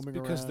just roaming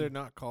around. Because they're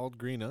not called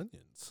green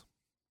onions.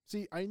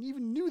 See, I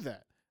even knew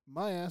that.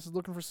 My ass is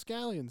looking for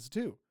scallions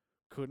too.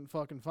 Couldn't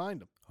fucking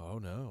find them. Oh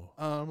no.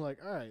 I'm like,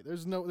 all right, they're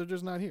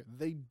just not here.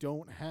 They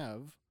don't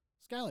have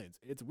scallions.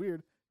 It's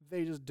weird.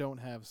 They just don't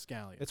have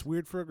scallions. It's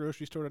weird for a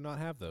grocery store to not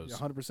have those. Yeah,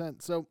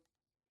 100%. So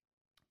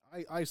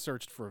I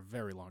searched for a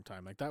very long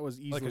time. Like that was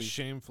easily Like a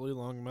shamefully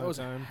long that amount was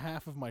of time.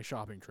 half of my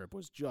shopping trip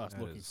was just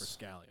That looking for is-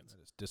 scallions.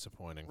 That is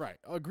disappointing. Right.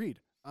 Agreed.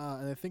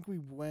 And I think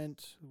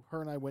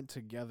her and I went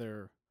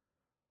together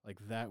like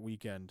that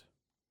weekend.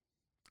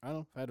 I don't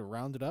know. If I had to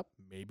round it up,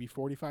 maybe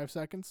 45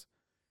 seconds.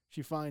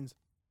 She finds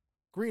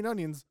green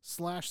onions /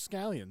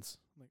 scallions.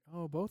 I'm like,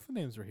 oh, both the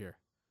names are here.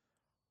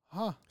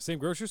 Huh. Same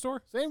grocery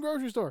store? Same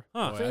grocery store.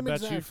 Huh. Boy, I Same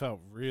bet you exact.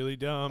 felt really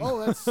dumb.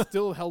 Oh, that's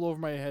still held over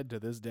my head to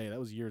this day. That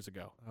was years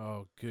ago.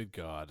 Oh, good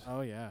God. Oh,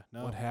 yeah.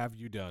 No. What have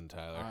you done,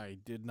 Tyler? I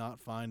did not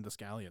find the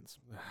scallions.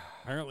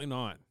 Apparently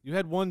not. You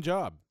had one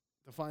job.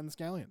 To find the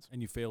scallions.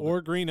 And you failed.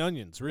 Or green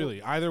onions,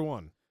 really. Either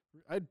one.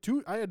 I had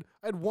two. I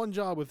had one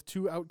job with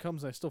 2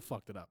 outcomes. And I still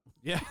fucked it up.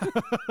 Yeah.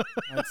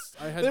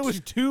 I had There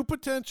was 2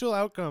 potential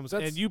outcomes,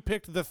 That's- and you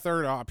picked the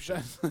third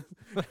option.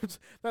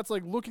 that's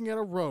like looking at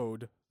a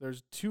road.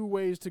 There's 2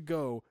 ways to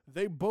go.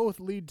 They both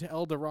lead to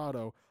El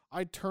Dorado.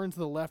 I turned to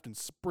the left and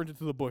sprinted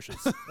to the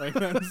bushes. Like,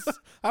 that's,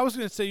 I was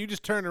going to say you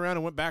just turned around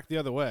and went back the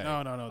other way. no.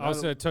 I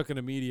also took an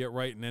immediate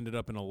right and ended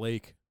up in a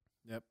lake.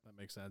 Yep, that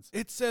makes sense.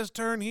 It says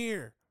turn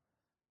here.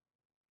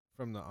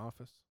 From the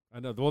office. I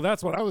know. Well,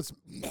 that's what I was.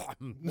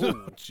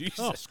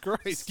 Jesus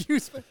Christ.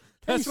 Excuse me.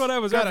 That's what I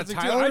was got a referencing to.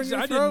 Tyler in your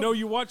I throat? didn't know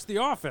you watched The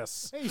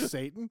Office. Hey,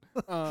 Satan.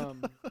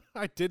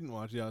 I didn't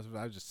watch the office, but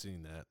I've just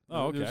seen that.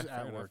 Oh, it was okay. at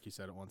Fair work, enough. he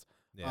said it once.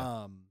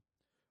 Yeah.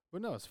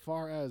 But no, as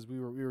far as we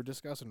were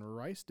discussing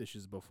rice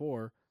dishes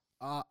before,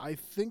 I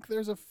think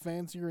there's a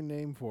fancier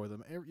name for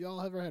them.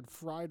 Y'all ever had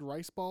fried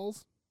rice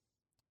balls?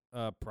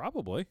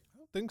 Probably. I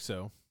don't think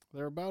so.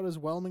 They're about as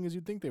whelming as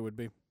you'd think they would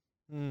be.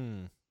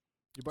 Hmm.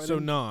 You bite So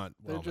in, not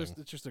they're whelming.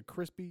 it's just a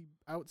crispy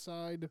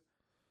outside.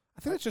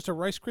 I think that's just a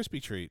Rice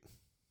Krispie treat.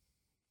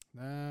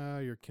 Nah,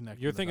 you're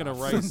connecting. You're the thinking of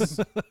dots.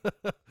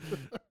 rice.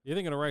 You're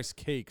thinking of rice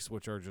cakes,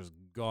 which are just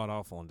god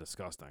awful and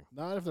disgusting.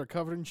 Not if they're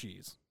covered in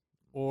cheese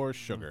Or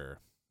sugar.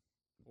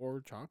 or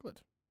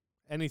chocolate.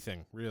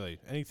 Anything, really.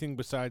 Anything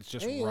besides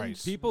just And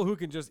rice. People who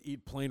can just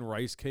eat plain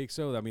rice cakes,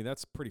 though, I mean,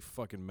 that's pretty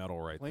fucking metal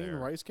right Plain there.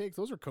 rice cakes,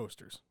 those are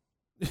coasters.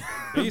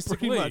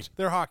 Basically. Pretty much.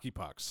 They're hockey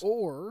pucks.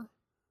 Or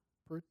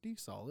pretty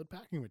solid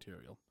packing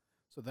material.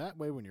 So that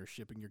way, when you're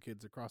shipping your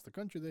kids across the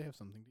country, they have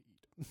something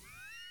to eat.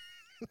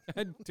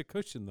 And to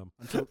cushion them.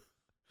 Until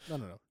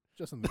no,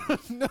 just something to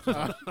eat.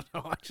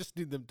 no, I just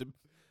need them to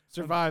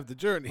survive the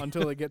journey.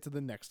 Until they get to the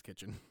next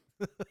kitchen.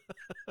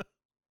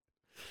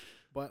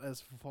 But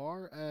as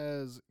far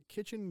as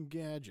kitchen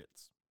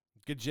gadgets,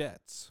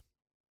 Gadgets.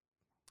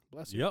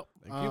 bless you. Yep.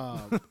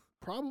 Thank you.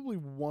 Probably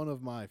one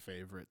of my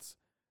favorites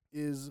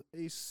is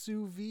a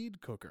sous vide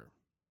cooker,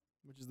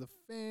 which is the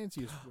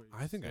fanciest way to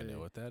I think I say- know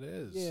what that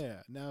is.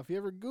 Yeah. Now, if you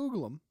ever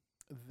Google them,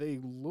 they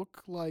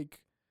look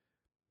like.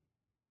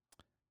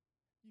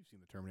 You've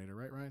seen the Terminator,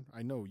 right, Ryan?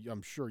 I know.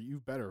 I'm sure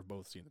you've better have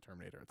both seen the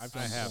Terminator. At I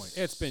some have. point.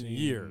 It's been seen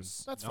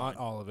years. That's not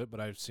fine. all of it, but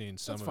I've seen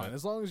some That's of fine, it.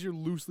 as long as you're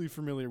loosely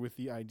familiar with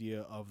the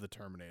idea of the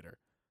Terminator.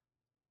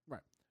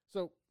 Right.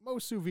 So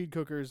most sous vide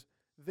cookers,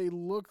 they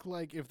look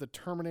like if the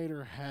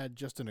Terminator had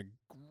just an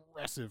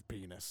aggressive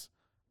penis.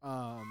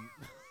 I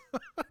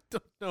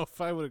don't know if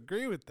I would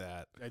agree with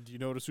that. Do you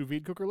know what a sous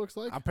vide cooker looks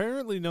like?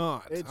 Apparently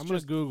not. It's I'm going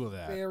just to Google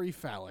that. Very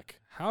phallic.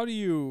 How do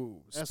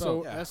you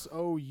spell? Yeah.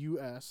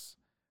 SOUS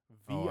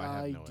Oh, I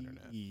have no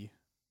internet. VIDE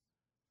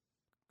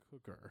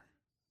cooker.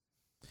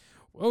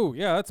 Oh,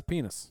 yeah, that's a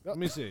penis. Let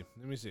me see.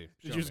 Let me see.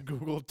 Did Show you just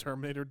Google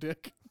Terminator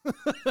dick?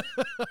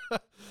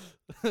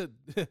 me.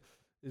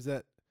 Is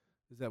that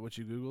what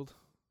you Googled?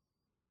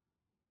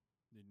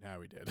 Now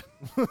we did.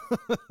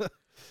 That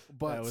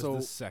But was so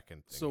the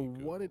second thing. So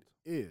you what it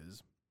Googled.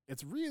 is,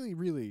 it's really,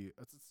 really,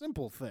 it's a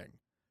simple thing.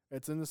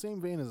 It's in the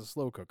same vein as a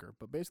slow cooker,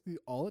 but basically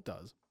all it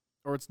does,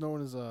 or it's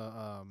known as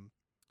a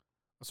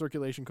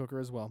circulation cooker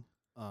as well.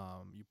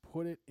 You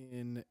put it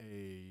in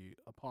a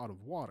pot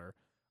of water,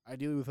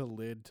 ideally with a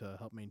lid to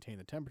help maintain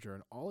the temperature,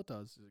 and all it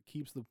does is it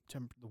keeps the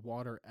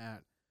water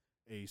at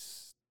a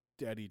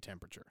steady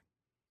temperature,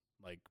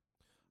 like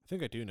I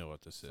think I do know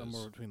what this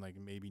somewhere is. between like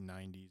maybe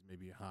 90s,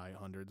 maybe high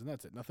hundreds, and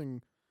that's it.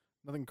 Nothing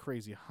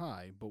crazy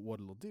high. But what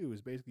it'll do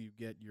is basically you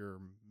get your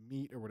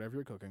meat or whatever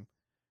you're cooking,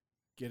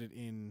 get it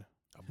in.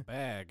 A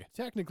bag.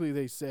 Technically,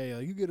 they say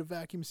you get a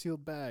vacuum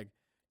sealed bag.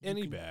 You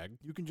Any can- bag.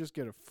 You can just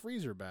get a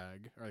freezer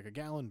bag or like a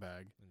gallon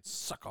bag. And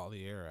suck all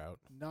the air out.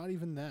 Not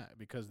even that,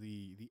 because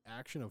the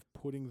action of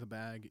putting the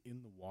bag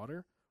in the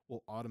water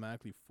will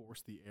automatically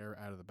force the air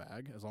out of the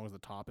bag as long as the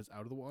top is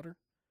out of the water.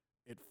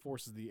 It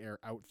forces the air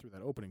out through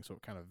that opening, so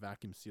it kind of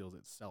vacuum seals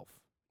itself.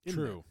 in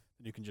there. True.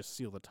 And you can just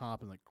seal the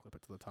top and like clip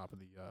it to the top of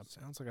the.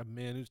 Sounds like a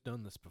man who's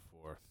done this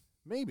before.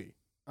 Maybe.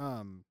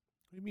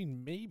 What do you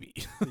mean maybe?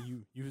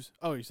 You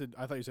said.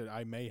 I thought you said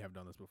I may have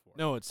done this before.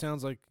 No, it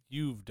sounds like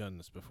you've done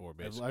this before,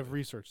 basically. I've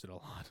researched it a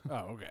lot.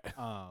 Oh, okay.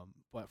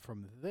 But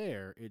from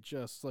there, it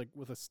just like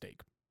with a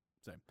steak.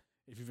 Same.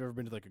 If you've ever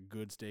been to like a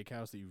good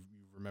steakhouse that you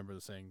remember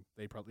the saying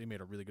they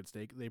made a really good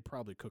steak, they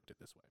probably cooked it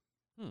this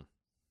way.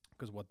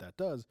 Because what that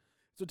does,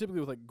 so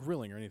typically with like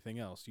grilling or anything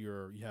else,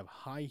 you have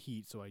high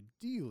heat, so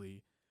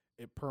ideally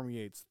it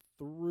permeates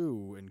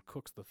through and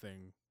cooks the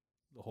thing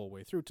the whole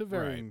way through to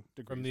varying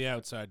degrees. From the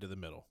outside to the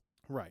middle.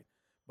 Right.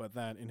 But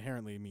that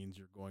inherently means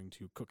you're going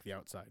to cook the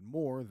outside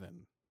more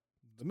than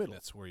the middle.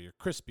 That's where your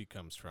crispy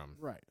comes from.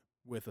 Right.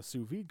 With a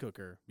sous vide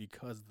cooker,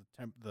 because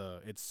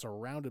it's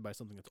surrounded by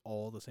something that's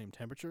all the same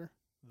temperature,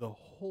 the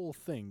whole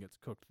thing gets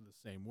cooked the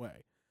same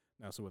way.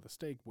 Now, so with a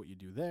steak, what you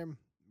do there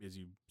is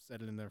you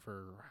set it in there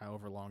for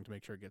however long to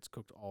make sure it gets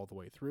cooked all the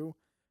way through.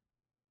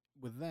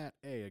 with that,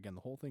 A, again,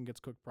 the whole thing gets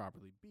cooked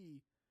properly.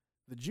 B,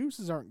 the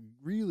juices aren't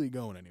really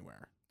going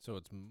anywhere. So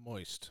it's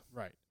moist,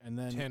 Right. And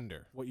then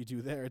tender. what you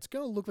do there, it's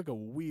going to look like a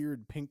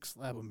weird pink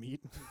slab of meat.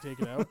 You take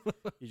it out.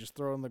 You just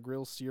throw it on the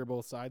grill, sear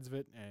both sides of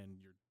it, and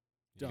you're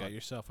You got done.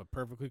 yourself a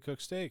perfectly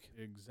cooked steak.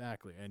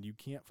 Exactly. And you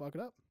can't fuck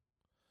it up.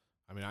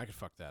 I mean, I could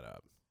fuck that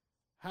up.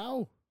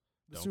 How?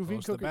 The Don't sous vide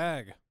close the cooker.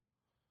 bag.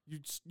 You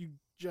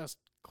just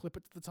clip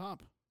it to the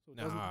top. So it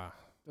doesn't Nah,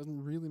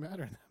 really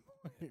matter at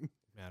that point.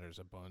 matters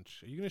a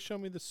bunch. Are you going to show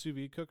me the sous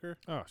vide cooker?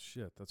 Oh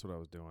shit, that's what I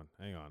was doing.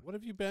 Hang on. What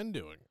have you been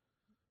doing?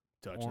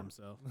 Touch Porn.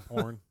 himself.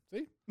 Porn.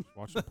 See?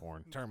 Watching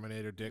porn.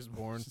 Terminator dick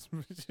porn.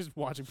 Just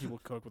watching people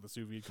cook with a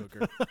sous vide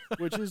cooker,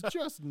 which is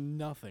just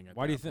nothing. At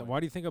Why do you that think? point. Why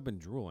do you think I've been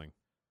drooling?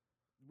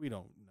 We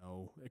don't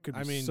know. It could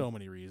be I mean- so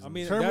many reasons. I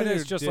mean, Terminator that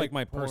is just like dick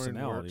my porn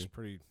personality. Works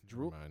pretty.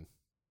 Drool- Never mind.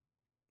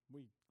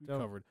 we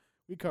Don't-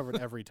 covered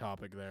every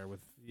topic there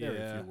with very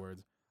Yeah. few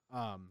words.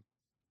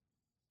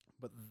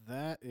 But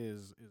that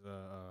is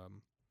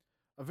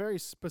a very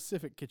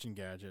specific kitchen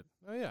gadget.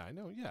 Oh yeah, I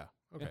know. Yeah.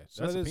 Okay.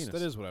 so that's that a is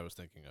penis. what I was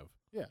thinking of.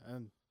 Yeah,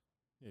 and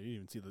yeah,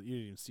 you didn't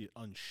even see it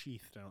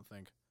unsheathed. I don't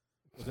think.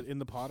 Was it in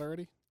the pot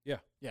already? Yeah.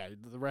 Yeah.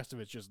 The rest of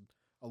it's just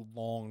a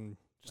long,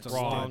 Just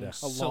like a long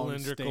stainless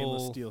cylindrical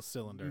stainless steel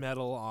cylinder.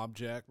 metal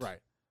object. Right.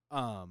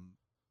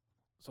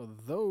 So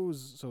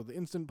the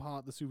Instant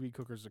Pot, the sous vide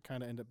cookers,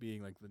 kind of end up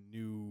being like the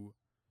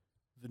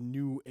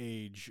new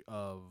age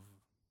of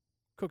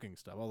cooking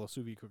stuff. Although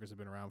sous vide cookers have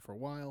been around for a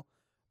while,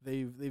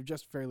 they've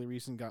just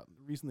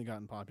recently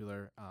gotten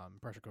popular.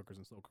 Pressure cookers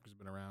and slow cookers have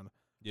been around.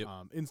 Yep.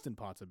 Instant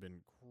Pots have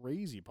been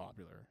crazy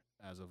popular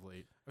as of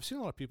late. I've seen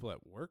a lot of people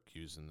at work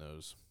using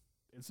those.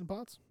 Instant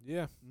Pots?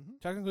 Yeah. Mm-hmm.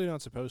 Technically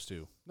not supposed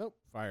to. Nope.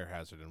 Fire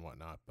hazard and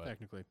whatnot, but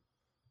Technically.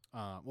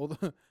 Well,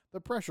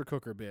 the pressure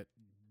cooker bit,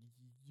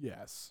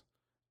 yes.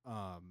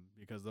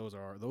 Because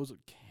those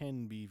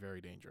can be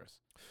very dangerous.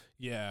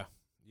 yeah.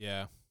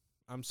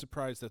 I'm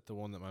surprised that the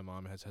one that my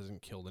mom has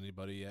hasn't killed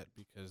anybody yet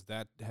because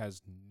that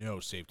has no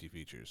safety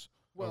features.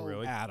 Well,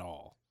 really? At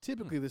all.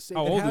 Typically the How safety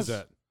old has- is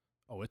that?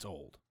 Oh, it's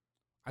old.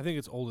 I think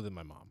it's older than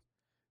my mom.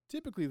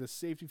 typically the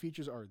safety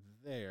features are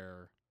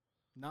there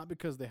not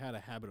because they had a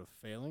habit of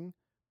failing,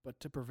 but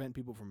to prevent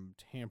people from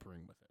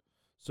tampering with it.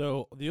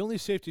 So the only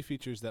safety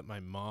features that my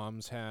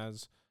mom's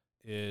has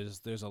is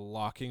there's a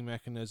locking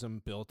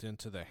mechanism built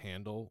into the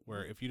handle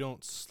where if you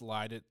don't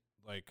slide it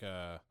like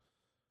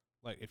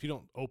if you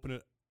don't open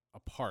it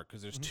apart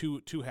because there's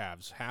two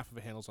halves, half of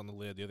the handle's on the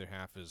lid, the other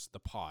half is the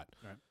pot.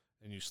 Right.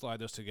 And you slide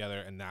those together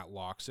and that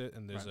locks it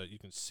and there's Right. you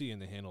can see in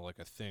the handle like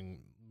a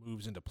thing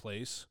moves into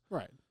place.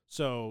 Right.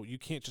 So you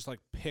can't just like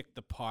pick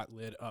the pot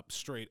lid up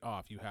straight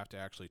off. You have to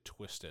actually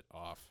twist it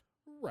off.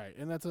 Right.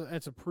 And that's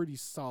a pretty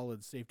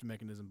solid safety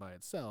mechanism by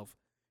itself.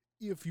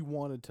 If you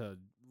wanted to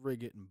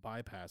rig it and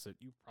bypass it,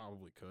 you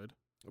probably could.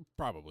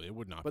 Probably. It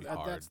would not But be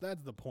hard.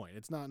 that's the point.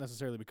 It's not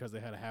necessarily because they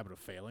had a habit of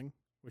failing,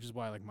 which is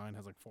why like mine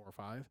has like 4 or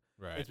 5.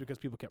 right. It's because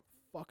people kept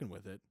fucking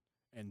with it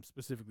and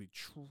specifically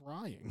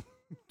trying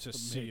to to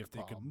see make if they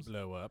problems. could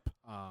blow up.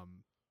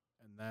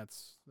 and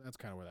that's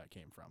kind of where that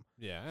came from.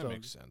 Yeah, that So-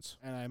 makes sense.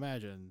 And I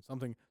imagine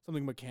something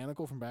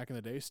mechanical from back in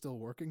the day still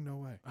working. No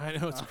way. I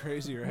know it's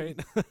crazy, right?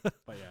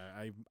 But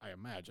yeah, I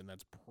imagine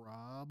that's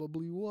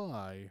probably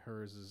why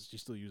hers is. She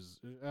still uses.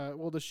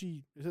 Well, does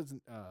she? It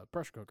isn't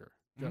pressure cooker.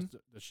 Mhm. Just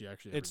does she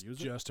actually It's ever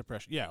use it? just a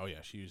pressure. Yeah, oh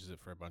yeah, she uses it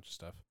for a bunch of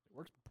stuff. It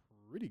works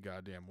pretty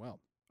goddamn well.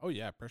 Oh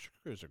yeah, pressure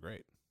cookers are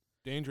great.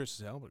 Dangerous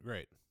as hell, but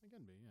great. It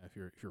can be. Yeah, if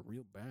you're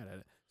real bad at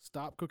it,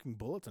 stop cooking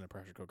bullets in a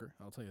pressure cooker.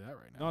 I'll tell you that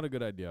right now. Not a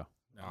good idea.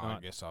 No. I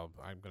not- guess I'm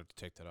gonna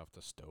take that off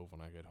the stove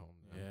when I get home.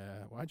 then.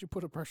 Yeah. Why'd you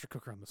put a pressure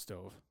cooker on the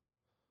stove?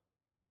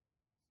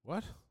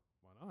 What?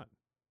 Why not?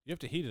 You have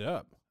to heat it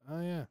up.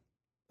 Oh yeah.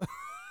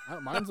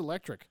 Mine's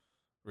electric.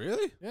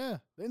 Really? Yeah,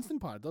 the Instant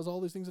Pot does all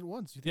these things at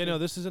once. You think Yeah, no, it-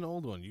 this is an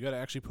old one. You got to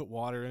actually put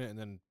water in it and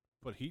then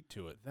put heat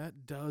to it.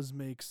 that does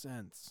make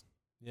sense.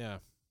 Yeah.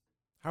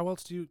 How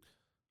else do you?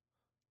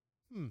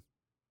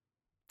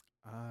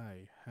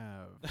 I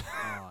have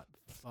not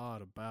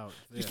thought about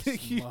this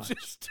you much.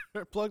 just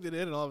plugged it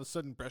in and all of a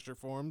sudden pressure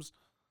forms.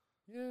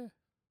 Yeah,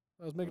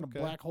 I was making Okay.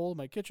 a black hole in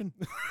my kitchen.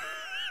 Is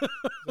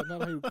that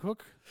not how you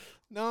cook?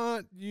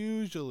 Not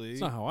usually.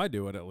 It's not how I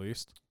do it, at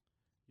least.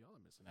 Y'all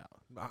are missing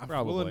out. I'm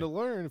Probably. willing to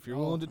learn if you're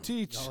Y'all- willing to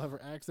teach. Y'all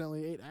ever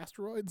accidentally ate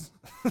asteroids?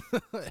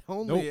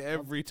 Only Nope.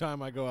 every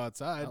time I go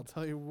outside. I'll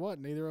tell you what,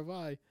 neither have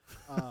I.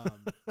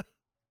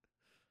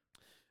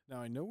 Now,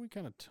 I know we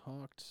kind of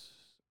talked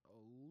a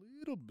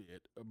little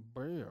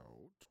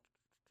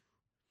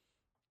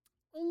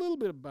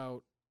bit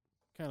about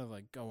kind of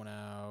like going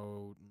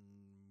out and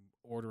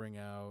ordering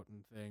out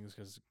and things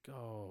because,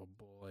 oh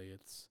boy,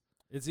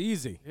 It's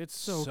easy. it's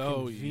so, So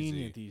convenient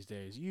easy. these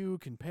days. You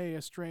can pay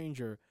a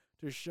stranger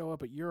to show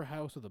up at your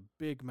house with a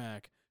Big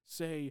Mac,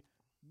 say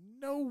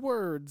no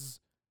words,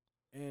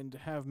 and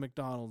have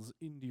McDonald's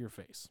into your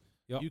face.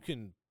 Yep. You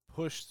can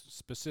push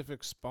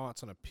specific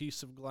spots on a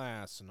piece of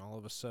glass, and all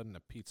of a sudden a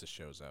pizza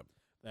shows up.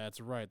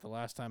 That's right. The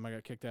last time I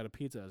got kicked out of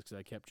Pizza Hut is because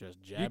I kept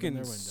just jabbing You their can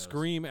windows.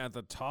 scream at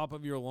the top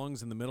of your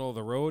lungs in the middle of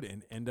the road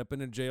and end up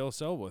in a jail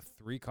cell with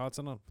 3 cots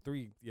on a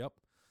 3. Yep.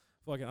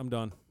 Fuck it, I'm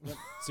done. Yep.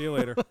 See you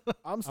later.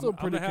 I'm still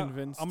pretty gonna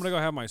convinced. I'm gonna go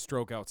have my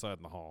stroke outside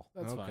in the hall.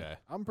 That's fine. Okay.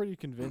 I'm pretty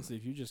convinced that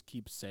if you just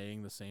keep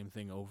saying the same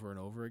thing over and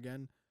over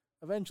again,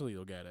 eventually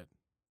you'll get it.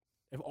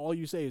 If all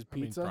you say is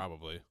pizza, I mean,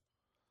 probably.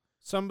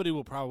 Somebody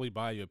will probably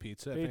buy you a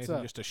pizza, if Pizza.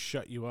 anything, just to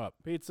shut you up.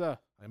 pizza,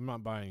 I'm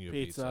not buying you a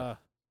pizza,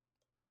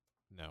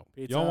 No.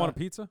 pizza. You don't want a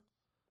pizza?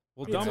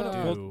 Will, Pizza.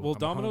 Will I'm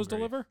Domino's hungry.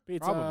 deliver?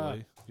 Pizza.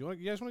 Probably. You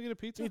guys want to get a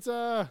pizza?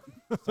 Pizza.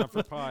 It's not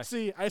for pie.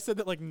 See, I said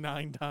that like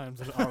 9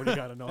 times and it already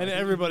got annoying. And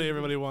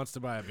everybody wants to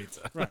buy a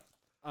pizza.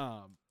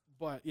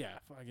 But yeah,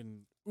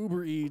 fucking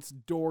Uber Eats,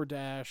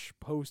 DoorDash,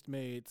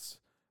 Postmates,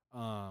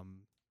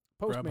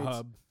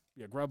 Grubhub.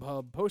 Yeah,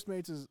 Grubhub.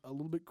 Postmates is a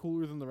little bit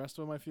cooler than the rest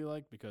of them, I feel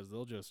like, because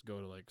they'll just go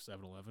to like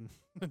 7-Eleven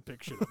and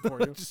pick shit up for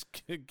you. Just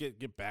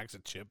get bags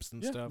of chips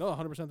and Yeah, stuff. no,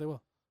 100% they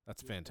will.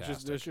 That's Just,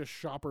 fantastic. there's just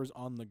shoppers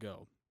on the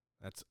go.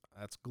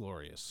 That's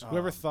glorious.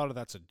 Whoever Um, thought of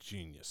that's a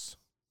genius.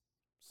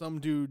 Some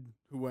dude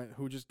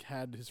who just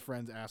had his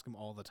friends ask him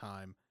all the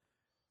time,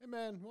 "Hey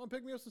man, you want to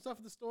pick me up some stuff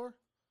at the store?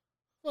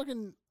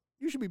 Fucking,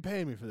 you should be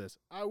paying me for this."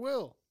 I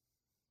will.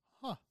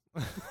 Huh.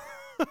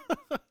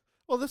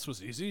 Well, this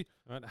was easy.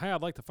 Hey,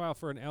 I'd like to file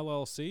for an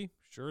LLC.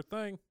 Sure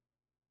thing.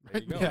 There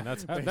Right? you go. Yeah. And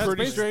that's That's That's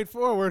pretty basically-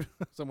 straightforward.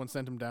 Someone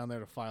sent him down there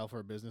to file for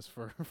a business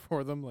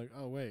for them. Like,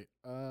 oh wait,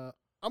 I'm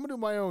gonna do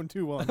my own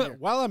too while I'm here.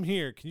 While I'm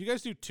here, can you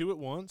guys do 2 at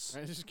once?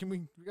 Right, just,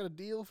 we got a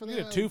deal for You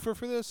that? get a twofer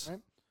for this?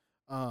 Right.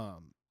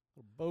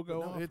 BOGO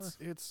No, offer?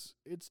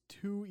 it's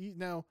too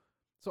now.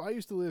 So I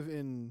used to live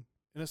in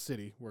a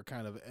city where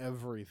kind of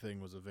everything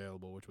was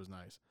available, which was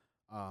nice.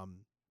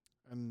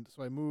 And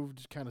so I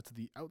moved kind of to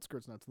the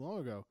outskirts not too long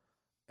ago,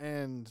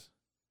 and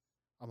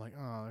I'm like,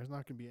 oh, there's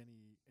not gonna be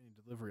any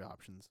delivery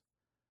options.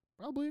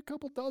 Probably a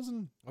couple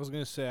dozen I was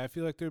going to say, I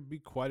feel like there'd be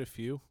quite a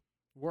few.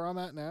 where I'm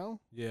at now.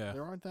 Yeah.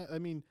 There aren't that. I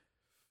mean,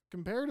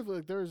 comparatively,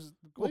 like there's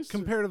Well, places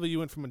comparatively, you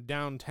went from a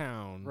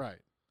downtown right.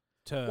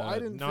 to Well, I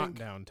didn't not think-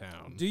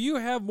 downtown. Do you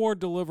have more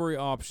delivery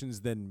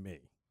options than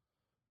me?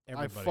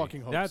 Everybody. I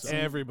fucking hope That's so.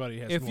 Everybody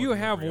has If more you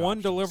have delivery one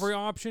options. delivery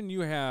option,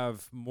 you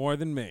have more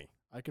than me.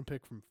 I can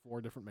pick from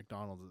 4 different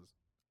McDonald's.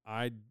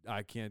 I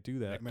can't do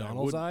that. Man, I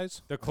McDonald's wouldn't.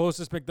 eyes? The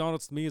closest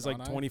McDonald's to me is like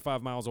Don-Eye?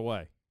 25 miles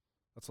away.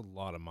 That's a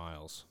lot of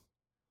miles.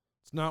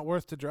 It's not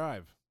worth to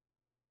drive.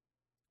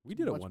 We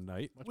did it Much- one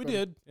night. Much We better.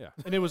 did, Yeah.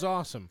 and it was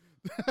awesome.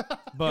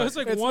 But it's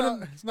like It's one. not-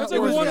 in- it's not it's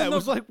like worth one it. in it the.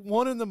 was like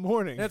 1 in the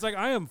morning. and it's like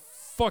I am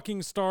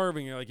fucking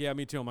starving. You're like, yeah,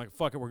 me too. I'm like,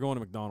 fuck it, we're going to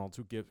McDonald's.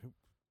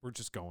 We're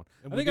just going.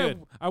 And I we think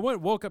did. I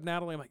went, woke up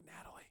Natalie. I'm like,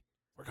 Natalie,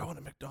 We're going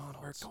to we're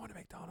McDonald's. going to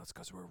McDonald's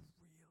because we're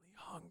really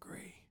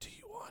hungry. Do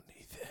you want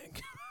anything?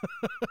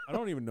 I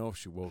don't even know if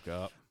she woke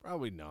up.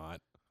 Probably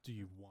not. Do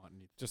you want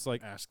anything? Just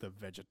like, Ask the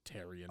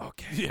vegetarian.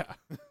 okay, Yeah.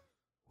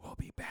 we'll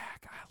be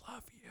back. I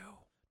love you.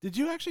 Did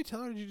you actually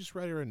tell her, or did you just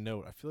write her a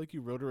note? I feel like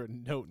you wrote her a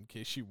note in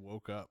case she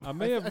woke up. I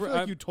may have. I feel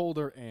like you told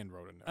her and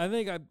wrote a note. I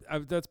think I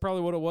that's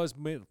probably what it was.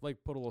 Like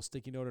put a little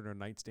sticky note in her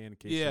nightstand in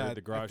case she Yeah, heard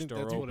the I garage think door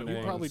that's what it opening. You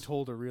was. probably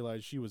told her,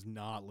 realized she was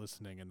not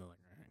listening, and they're like,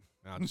 all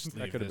right. I'll just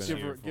That leave could've this been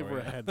here give for her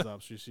a you. heads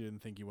up. She didn't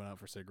think you went out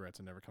for cigarettes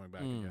and never coming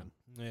back Mm. again.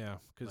 Yeah,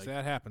 because Like-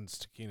 that happens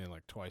to Keenan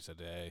like twice a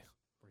day.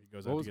 Where he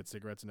goes What out was- to get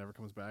cigarettes and never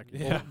comes back.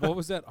 Yeah. What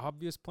was that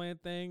obvious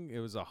plant thing? It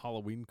was a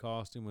Halloween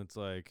costume. It's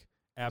like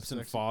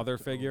absent Sexy father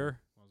potato. figure.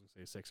 I was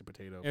gonna say sexy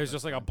potato. It was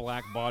just like a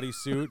black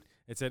bodysuit.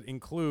 It said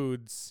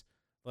includes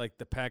like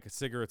the pack of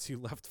cigarettes he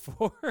left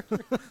for.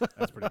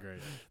 That's pretty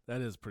great.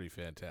 That is pretty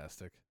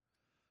fantastic.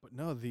 But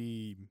no,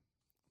 the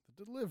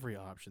delivery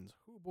options.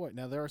 Oh boy!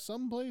 Now there are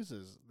some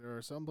places.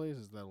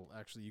 That'll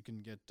actually you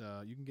can get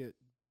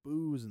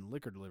booze and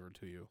liquor delivered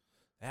to you.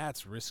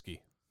 That's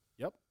risky.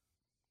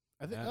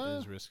 I think That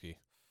is risky.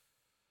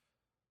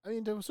 I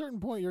mean, to a certain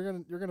point,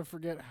 you're gonna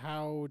forget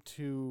how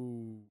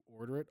to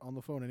order it on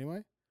the phone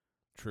anyway.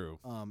 True.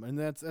 And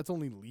that's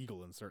only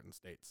legal in certain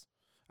states.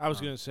 I was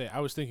Um, gonna say I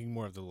was thinking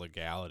more of the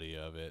legality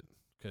of it,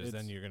 because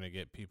then It's- you're gonna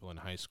get people in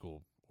high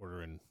school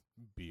ordering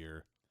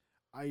beer.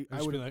 I I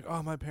would would be like,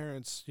 oh, my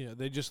parents,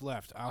 they just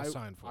left. I'll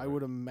sign for it. I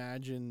would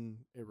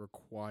imagine it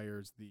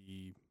requires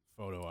the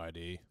Photo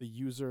ID.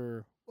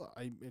 user. Well,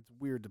 it's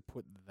weird to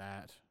put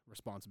that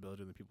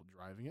responsibility on the people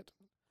driving it.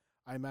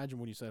 I imagine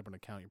when you set up an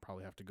account, you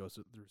probably have to go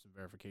through some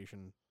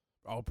verification.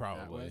 Oh,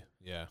 probably. way?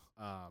 Yeah.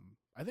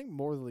 I think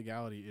more of the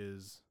legality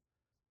is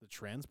the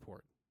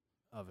transport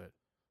of it.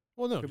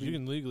 Well, no, Could 'cause you be-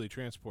 can legally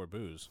transport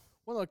booze.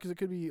 Well, no, because it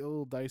could be a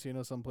little dicey. I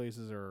know some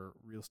places are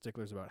real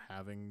sticklers about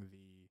having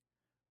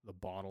the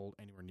bottle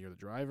anywhere near the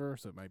driver,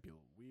 so it might be a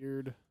little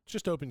weird.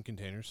 Just open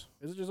containers.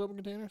 Is it just open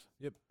containers?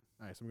 Yep.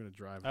 Nice. I'm gonna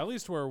drive. At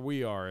least where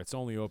we are, it's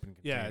only open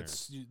Yeah,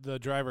 containers. the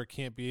driver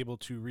can't be able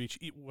to reach,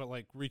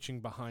 like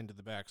reaching behind to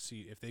the back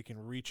seat. If they can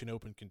reach an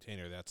open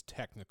container, that's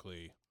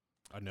technically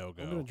a I'm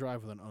gonna no-go.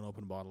 drive with an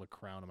unopened bottle of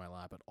Crown in my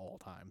lap at all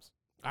times.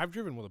 I've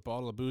driven with a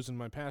bottle of booze in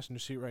my passenger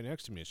seat right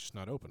next to me. It's just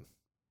not open.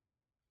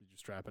 Did you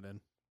strap it in?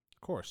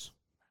 Of course.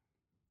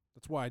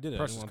 That's why I did it.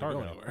 Precious I didn't want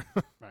it to cargo. go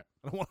anywhere. Right.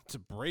 I don't want it to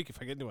break if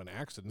I get into an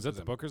accident. Is that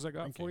 'cause the I'm Bookers I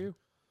got for drinking. you?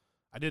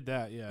 I did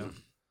that, yeah.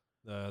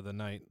 the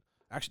night.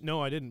 Actually,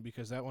 no, I didn't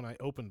because that one I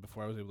opened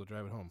before I was able to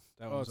drive it home.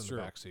 That one was in that's the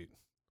true. back seat.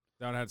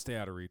 That one had to stay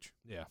out of reach.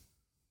 Yeah.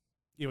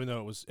 Even though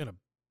it was in a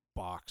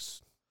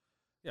box.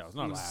 Yeah, it was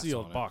not a Glass on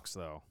sealed it. box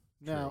though.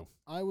 Now, True.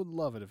 I would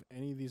love it if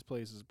any of these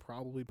places,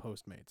 probably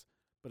Postmates,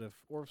 but if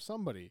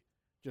somebody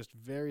just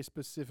very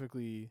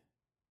specifically,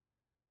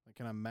 like,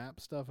 kind of map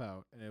stuff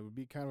out, and it would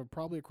be kind of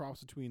probably a cross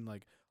between,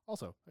 like,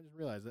 also, I just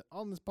realized that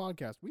on this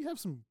podcast, we have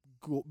some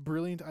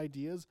brilliant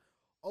ideas,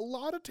 a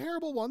lot of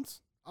terrible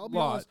ones. I'll be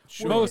honest.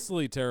 Sure.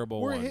 Mostly terrible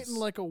We're ones. hitting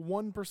like a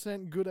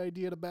 1% good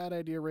idea to bad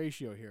idea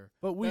ratio here.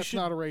 But we That's should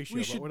not a ratio,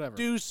 we but should whatever.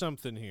 do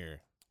something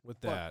here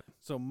with But that.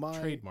 So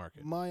Trademark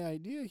it. my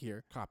idea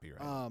here,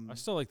 Copyright. I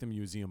still like the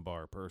museum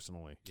bar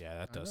personally, yeah,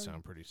 that does okay.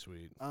 sound pretty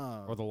sweet.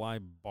 or the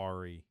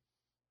library.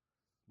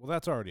 Well,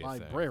 that's already a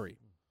thing. library.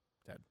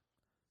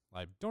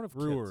 Don't have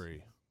Brewery.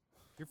 kids.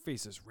 Your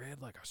face is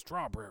red like a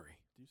strawberry.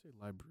 Do you say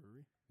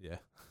library? Yeah.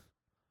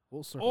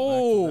 We'll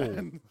circle back Oh.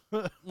 to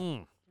that.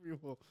 Mm. We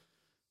will.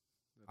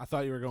 I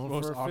thought you were going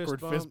Most for a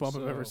awkward fist bump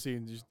I've ever so-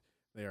 seen. Just,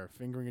 they are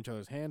fingering each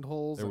other's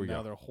handholds, There and we now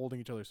go. they're holding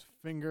each other's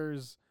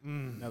fingers.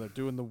 Mm. Now they're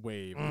doing the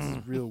wave. This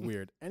is real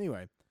weird.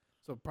 Anyway,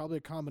 so probably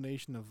a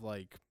combination of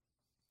like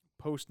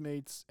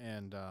Postmates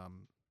and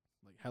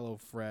like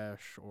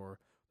HelloFresh or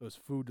those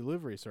food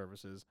delivery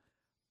services.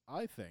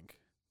 I think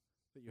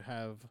that you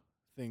have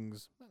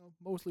things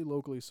mostly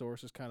locally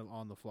sourced, just kind of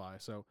on the fly.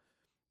 So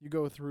you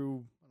go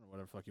through, I don't know,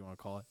 whatever the fuck you want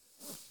to call it,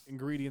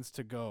 ingredients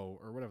to go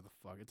or whatever the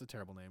fuck. It's a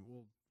terrible name.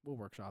 We'll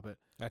workshop it.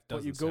 That But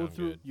doesn't you go sound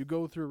through good. you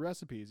go through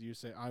recipes. You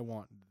say, I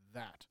want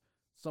that.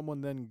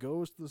 Someone then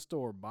goes to the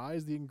store,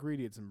 buys the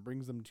ingredients, and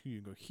brings them to you.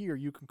 And go, here,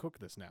 you can cook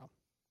this now.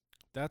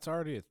 That's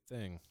already a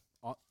thing.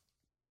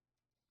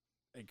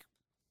 Like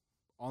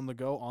on the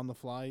go, on the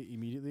fly,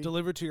 immediately.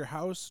 Delivered to your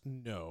house?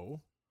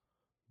 No.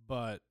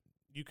 But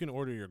you can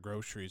order your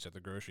groceries at the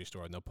grocery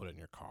store and they'll put it in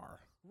your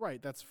car.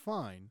 Right, that's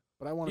fine.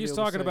 But I want to. He's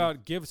talking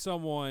about give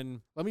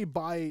someone Let me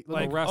buy.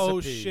 Like me, recipe.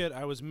 oh shit,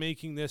 I was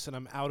making this and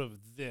I'm out of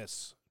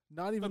this.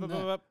 not even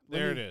that.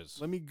 There Let it me- is.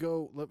 Let me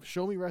go.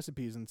 Show me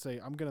recipes and say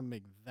I'm gonna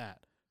make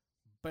that.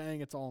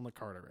 Bang! It's all in the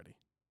cart already.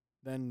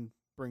 Then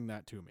bring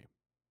that to me.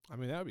 I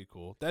mean, that would be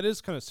cool. That is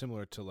kind of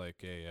similar to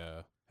like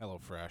a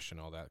HelloFresh and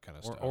all that kind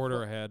of or stuff.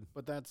 order ahead.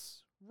 But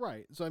that's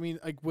right. So I mean,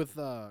 like with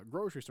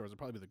grocery stores, it'd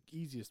probably be the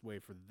easiest way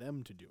for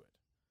them to do it.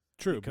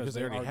 True, because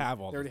they already have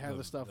all They already have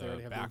the stuff. They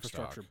already have the back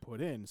infrastructure stock.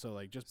 put in. So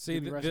like, just See,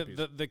 give me the, recipes.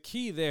 the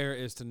key there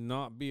is to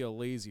not be a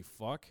lazy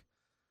fuck.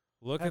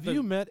 Look Have at the.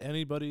 you met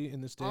anybody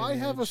in this day? I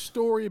and have a age?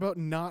 story about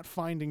not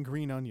finding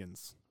green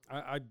onions.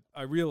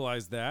 I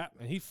realize that,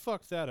 and he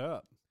fucked that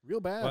up. Real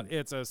bad. but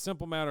it's a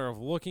simple matter of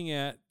looking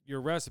at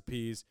your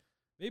recipes.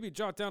 Maybe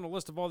jot down a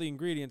list of all the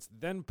ingredients,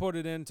 then put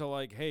it into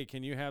like, hey,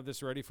 can you have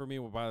this ready for me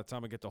by the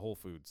time I get to Whole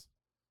Foods?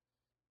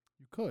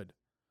 You could,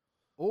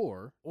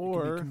 or it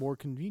Or- could be more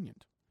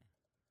convenient.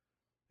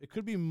 It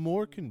could be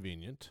more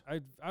convenient.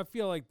 I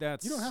feel like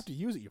that's. You don't have to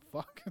use it. You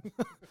fuck.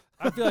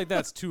 I feel like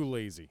that's too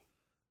lazy.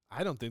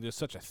 I don't think there's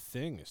such a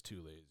thing as too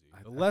lazy.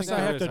 I The less think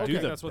I there have is. to I do,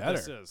 think the that's better. what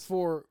this is.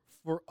 for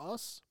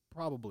us,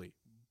 probably.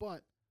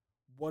 But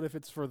what if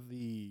it's for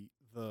the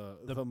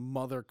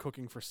mother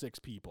cooking for 6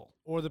 people?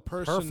 Or the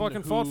person Her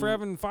fucking fault for who-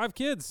 having 5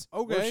 kids.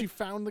 What if Okay. she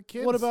found the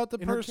kids? What about the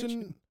in her person?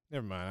 kitchen?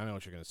 Never mind. I know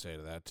what you're going to say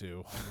to that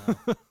too.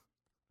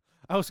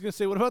 I was going to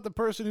say, what about the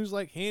person who's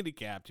like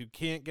handicapped who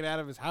can't get out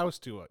of his house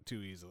too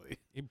easily?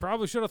 He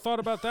probably should have thought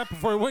about that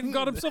before he went and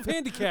got himself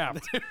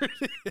handicapped. There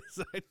it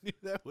is. I knew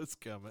that was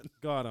coming.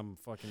 God, I'm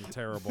fucking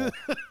terrible.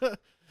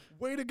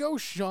 Way to go,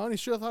 Sean. He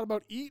should have thought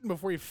about eating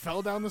before he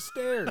fell down the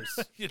stairs.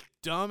 You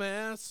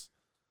dumbass.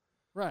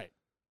 Right.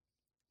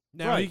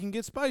 Now Right. you can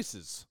get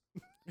spices.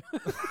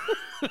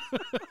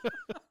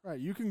 Right.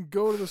 You can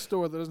go to the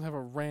store that doesn't have a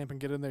ramp and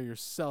get in there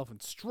yourself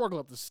and struggle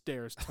up the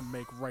stairs to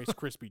make Rice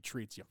Krispie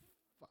treats.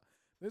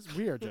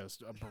 We are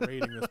just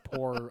berating this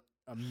poor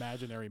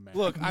imaginary man.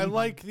 Look, I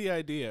like the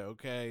idea,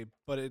 okay,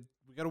 but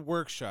we got to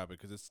workshop it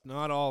because it's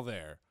not all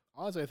there.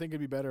 Honestly, I think it'd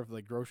be better if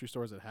like grocery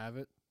stores that have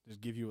it just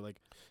give you like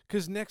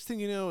Because next thing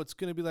you know, it's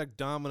going to be like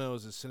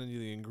Domino's is sending you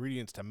the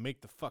ingredients to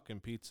make the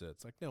fucking pizza.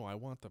 It's like, no, I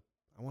want to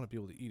be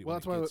able to eat it. well when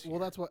that's why it gets here.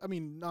 that's why I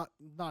mean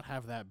not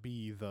have that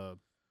be the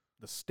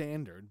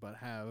standard, but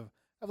have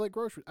like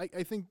grocery. I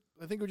think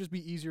it would just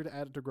be easier to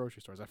add it to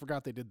grocery stores. I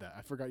forgot they did that.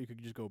 I forgot you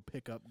could just go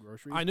pick up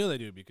groceries. I know they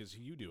do because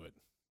you do it.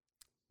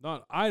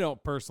 I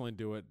don't personally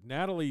do it.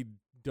 Natalie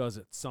does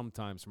it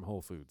sometimes from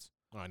Whole Foods.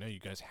 Oh, I know you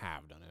guys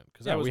have done it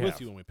because Yeah, I was we with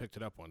have. you when we picked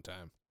it up one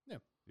time.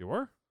 You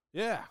were?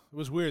 Yeah, it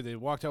was weird. They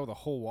walked out with a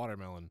whole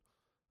watermelon,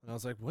 and I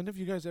was like, "When have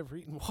you guys ever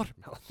eaten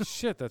watermelon?"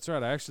 Shit, that's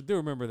right. I actually do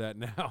remember that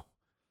now.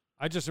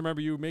 I just remember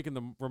you making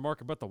the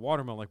remark about the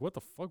watermelon. Like, what the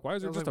fuck? Why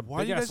is I there was just like, a "Why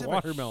do big you guys ass have a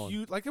watermelon?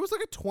 huge-" Like it was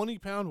like a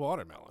 20-pound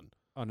watermelon.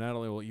 Oh,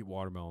 Natalie will eat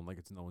watermelon like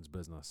it's no one's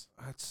business.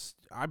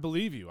 I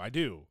believe you. I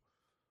do,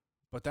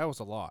 but that was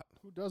a lot.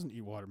 Who doesn't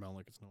eat watermelon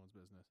like it's no one's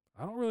business?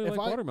 I don't really If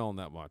like I- watermelon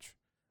that much.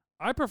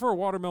 I prefer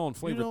watermelon You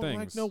flavored don't things.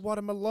 like no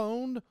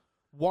watermelon?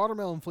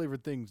 watermelon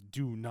flavored things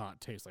do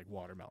not taste like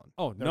watermelon.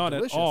 Oh, They're not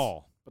delicious, at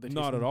all. but they taste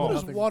Not at What all.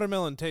 does nothing-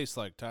 watermelon taste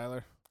like,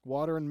 Tyler?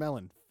 Water and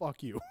melon.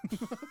 Fuck you.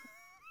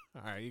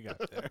 All right, you got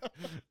it there.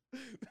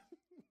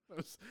 That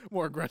was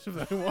more aggressive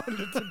than I wanted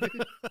it to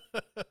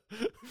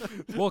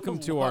be. Welcome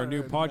to our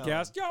new Water and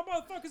podcast. Y'all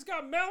motherfuckers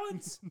got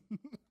melons?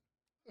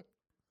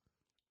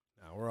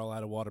 Now we're all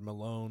out of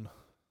watermelon.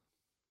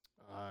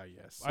 Ah,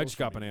 yes. I just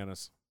got social media.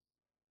 bananas.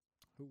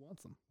 Who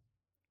wants them?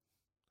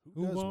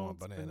 Who does want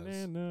bananas?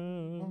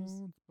 bananas? Wants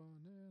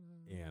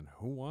bananas. And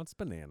who wants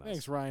bananas?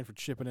 Thanks, Ryan, for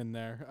chipping in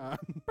there.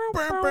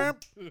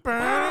 That's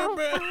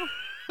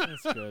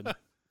That's good.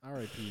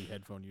 R.I.P.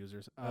 headphone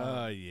users.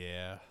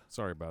 yeah.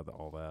 Sorry about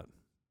all that.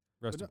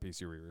 Rest But in peace,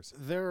 your ears.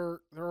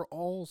 There are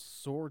all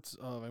sorts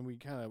of, and we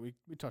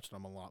touched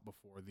on them a lot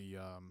before.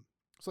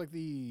 It's like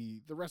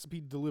the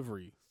recipe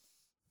delivery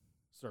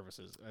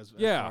services as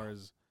Yeah. far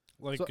as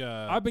Like So,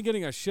 I've been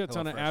getting a shit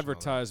ton HelloFresh of and all that.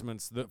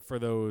 advertisements for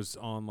those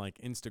on like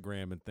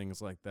Instagram and things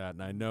like that.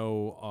 And I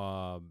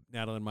know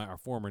Natalie and our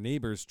former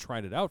neighbors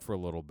tried it out for a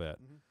little bit,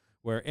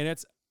 Mhm. and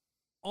it's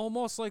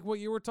almost like what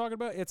you were talking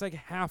about. It's like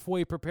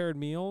halfway prepared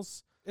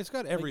meals. it's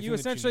got Like, everything. you that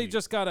essentially need,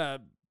 just gotta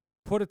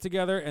put it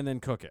together and then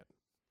cook it,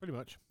 pretty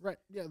much. right,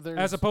 yeah.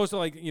 as opposed to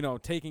like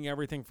taking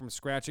everything from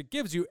scratch. It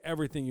gives you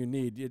everything you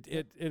need.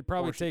 It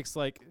probably Portion- takes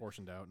like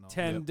portioned out. And all.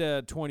 10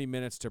 to 20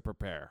 minutes to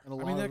prepare. And a I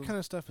lot mean, of that them- kind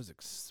of stuff is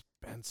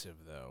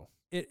expensive, though.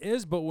 It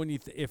is, but when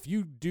if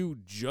you do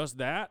just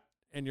that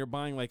and you're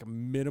buying like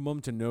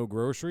minimum to no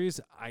groceries,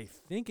 I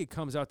think it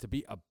comes out to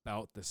be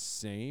about the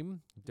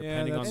same,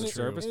 depending on that's the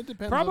true. service. It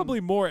depends Probably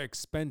more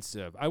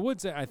expensive. I would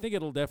say I think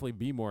it'll definitely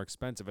be more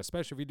expensive,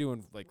 especially if you're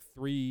doing like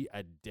 3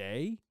 a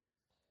day.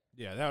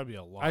 Yeah, that would be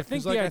a lot. I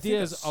think 'Cause, like, the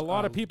idea is that's, a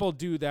lot of people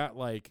do that.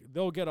 Like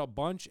they'll get a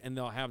bunch and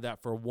they'll have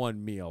that for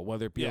one meal,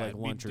 whether it be Yeah, like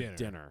it'd be lunch or dinner.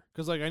 dinner.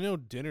 Because like I know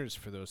dinners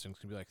for those things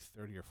can be like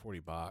 $30 or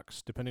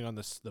 $40, depending on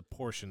the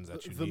portions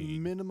that you the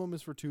need. minimum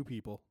is for 2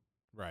 people.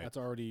 Right. That's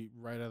already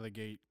right out of the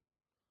gate.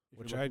 If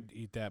Which you're looking- I'd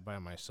eat that by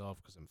myself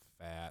because I'm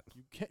fat.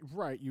 you can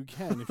right. You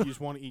can if you just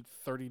want to eat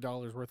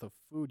 $30 worth of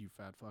food. You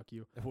fat fuck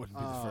you. It wouldn't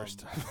be the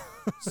first Um, time.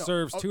 No,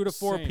 Serves oh, 2 to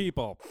 4 same.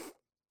 people.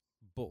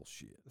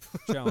 Bullshit.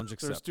 Challenge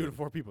accepted. There's 2 to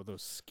 4 people.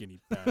 Those skinny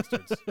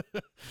bastards.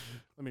 Let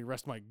me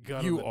rest my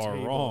gun. You on the are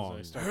table wrong.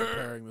 As I start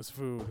preparing this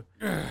food.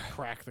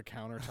 Crack the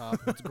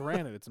countertop. It's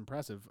granted. It's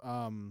impressive.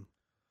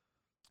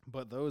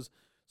 But those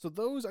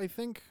I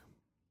think.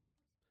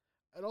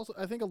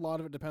 I think a lot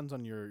of it depends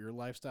on your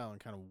lifestyle and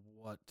kind of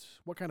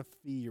what kind of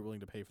fee you're willing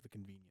to pay for the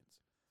convenience.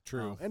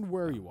 True. And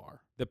where you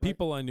are. The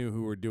people I knew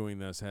who were doing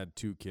this had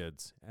 2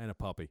 kids and a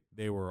puppy.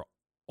 They were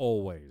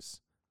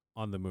always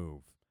on the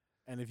move.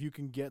 And if you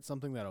can get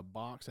something that a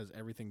box has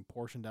everything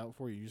portioned out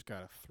for you, you just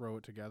gotta throw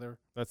it together.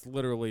 That's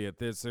literally it.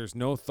 There's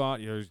no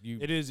thought. You.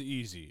 It is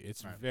easy.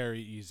 It's Right.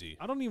 very easy.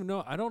 I don't even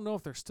know. I don't know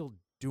if they're still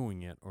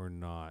doing it or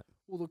not.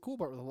 Well, the cool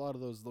part with a lot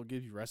of those, they'll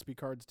give you recipe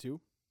cards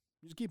too.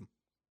 You just keep them.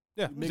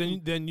 Yeah. You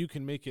make Then you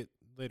can make it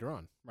later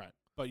on. Right.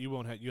 But you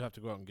won't have. You have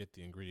to go out and get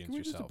the ingredients Can we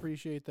just yourself.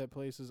 appreciate that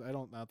places?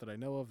 Not that I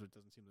know of. It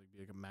doesn't seem to be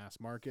like a mass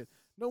market.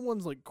 No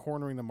one's like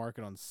cornering the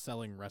market on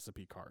selling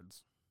recipe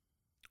cards.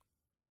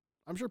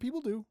 I'm sure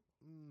people do.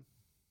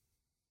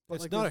 But,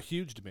 It's like, not a there's-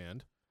 huge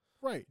demand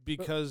right but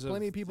because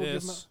plenty of of people give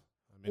 'em this.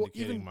 I'm Well,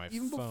 indicating even- my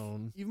even bef-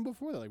 phone. even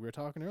before that, like we were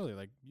talking earlier,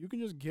 like you can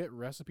just get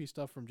recipe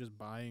stuff from just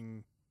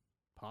buying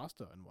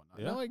pasta and whatnot.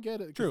 Yeah. Now I get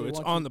it. 'cause True. they It's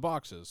want on you- the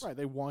boxes. right.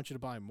 They want you to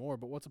buy more,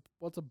 but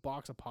what's a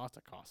box of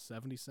pasta cost?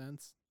 70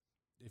 cents.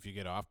 If you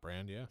get off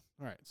brand, yeah.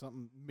 All right,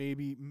 something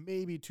maybe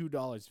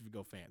 $2 if you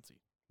go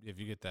fancy. If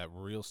you get that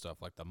real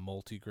stuff like the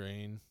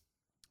multigrain,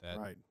 that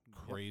Right.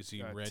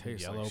 crazy That red and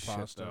tastes like yellow shit,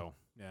 pasta. though.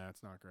 Yeah,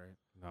 it's not great.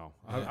 No,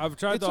 Yeah. I've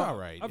tried It's the. all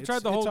right. I've It's- tried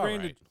the it's whole all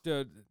grain right.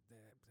 to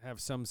have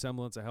some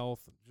semblance of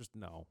health. Just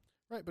no.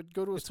 Right, but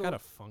go to a It's store. got a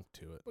funk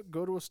to it. But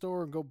go to a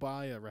store and go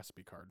buy a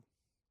recipe card.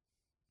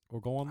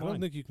 Or go I don't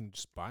online. think you can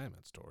just buy them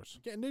at stores.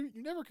 Yeah,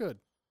 you never could.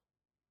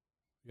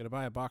 You got to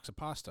buy a box of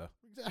pasta.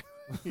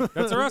 Exactly.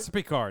 That's a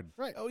recipe card.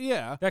 Right. Oh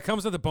yeah. That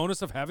comes with the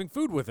bonus of having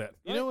food with it.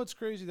 You know what's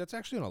crazy? That's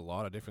actually on a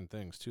lot of different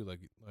things too.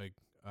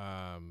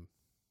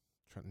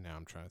 Now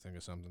I'm trying to think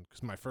of something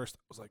because my first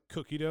was like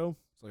cookie dough.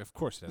 It's like, of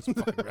course it has a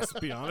fucking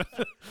recipe on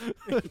it.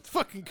 It's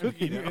fucking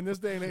cookie dough. In this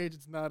day and age,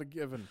 it's not a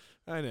given.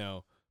 I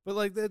know, but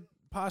like that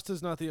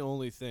pasta's not the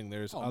only thing.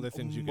 There's Oh, other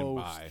things you can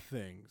most buy.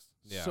 Things.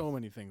 Yeah. So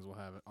many things will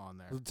have it on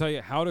there. I'll tell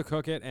you how to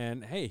cook it,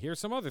 and hey, here's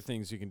some other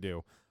things you can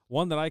do.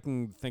 One that I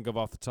can think of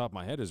off the top of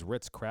my head is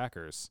Ritz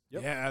crackers.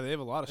 Yep. Yeah, they have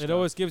a lot of It stuff.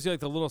 always gives you like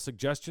the little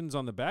suggestions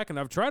on the back, and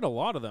I've tried a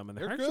lot of them, and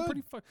they're They're actually good.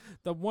 pretty fun.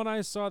 The one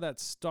I saw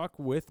that stuck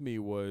with me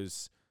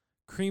was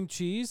cream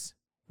cheese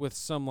with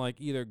some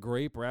like either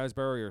grape,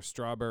 raspberry, or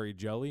strawberry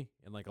jelly,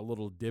 and like a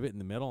little divot in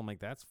the middle. I'm like,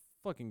 that's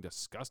fucking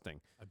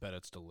disgusting. I bet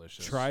it's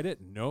delicious. Tried it?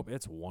 Nope,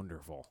 it's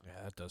wonderful.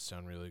 Yeah, that does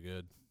sound really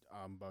good.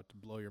 I'm about to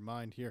blow your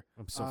mind here.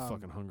 I'm so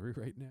fucking hungry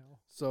right now.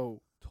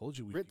 So Told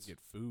you we Ritz- could get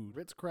food.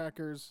 Ritz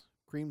crackers,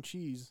 cream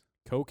cheese.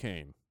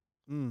 Cocaine.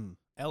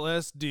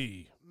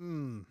 LSD.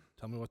 Mmm.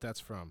 Tell me what that's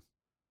from.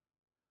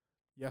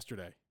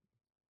 Yesterday.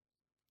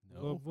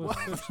 No. Love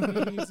was such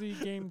an easy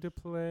game to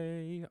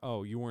play.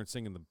 Oh, you weren't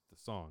singing the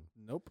song.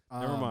 Nope.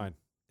 Never mind.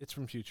 It's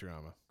from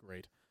Futurama.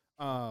 Great.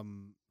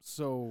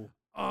 So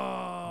Oh,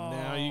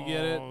 Now you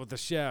get it? The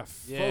chef.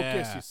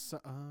 focus, you son.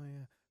 Oh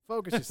yeah,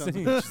 focus, you sons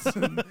of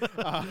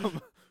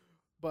bitches.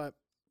 But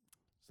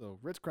so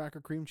Ritz cracker,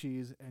 cream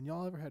cheese, and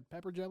y'all ever had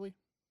pepper jelly?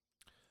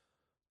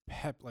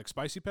 Like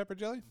spicy pepper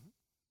jelly?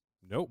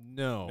 Nope.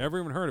 No. Never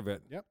even heard of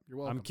it. Yep. You're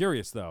welcome. I'm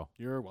curious though.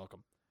 You're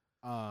welcome.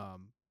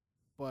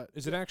 But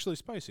Is it actually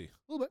spicy?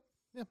 a little bit?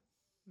 Yeah.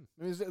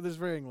 I mean, there's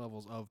varying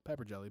levels of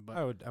pepper jelly, but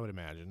I would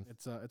imagine.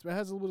 it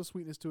has a little bit of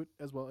sweetness to it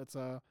as well.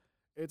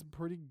 It's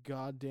pretty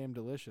goddamn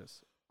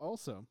delicious.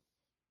 Also,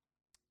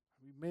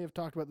 we may have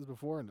talked about this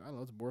before, and I don't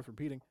know, it's worth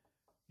repeating.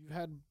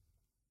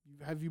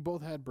 Have you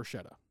both had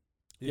bruschetta?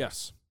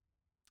 Yes.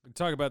 We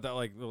talk about that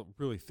like little,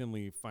 really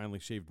thinly, finely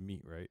shaved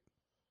meat, right?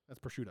 That's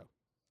prosciutto.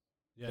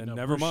 Yeah, Then no,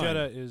 never mind.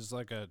 bruschetta is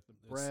like it's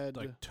bread.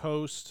 like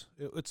toast.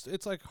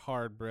 It's like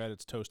hard bread.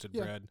 It's toasted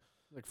Yeah. bread.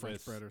 Like French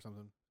With- bread or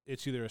something.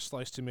 It's either a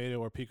sliced tomato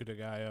or pico de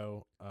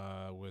gallo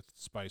with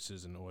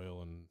spices and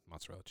oil and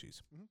mozzarella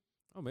cheese.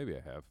 Oh, maybe I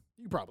have.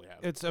 You probably have.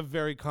 It's a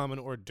very common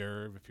hors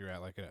d'oeuvre if you're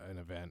at like an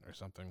event or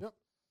something. Yep.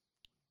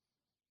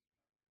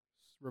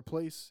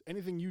 Replace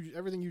everything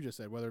you just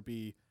said, whether it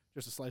be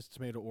just a sliced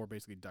tomato or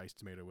basically diced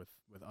tomato with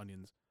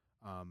onions.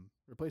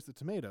 Replace the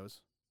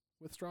tomatoes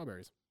with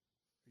strawberries.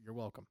 You're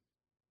welcome.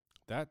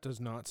 That does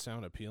not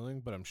sound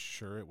appealing, but I'm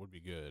sure it would be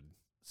good.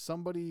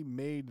 Somebody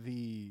made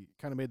the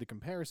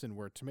comparison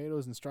where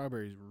tomatoes and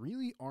strawberries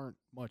really aren't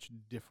much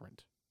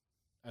different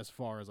as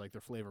far as like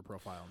their flavor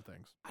profile and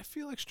things. I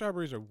feel like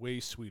strawberries are way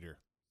sweeter.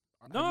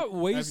 Not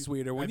way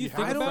sweeter. When have you you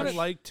think had I about don't it,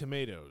 like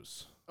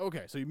tomatoes.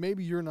 Okay, so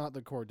maybe you're not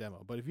the core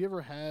demo, but have you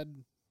ever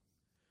had,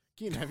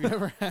 Keenan, have you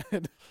ever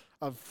had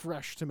a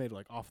fresh tomato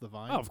like off the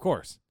vine? oh, of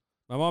course.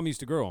 My mom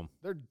used to grow them.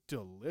 They're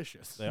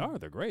delicious. They are.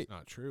 They're great.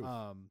 Not true.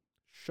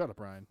 Shut up,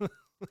 Ryan.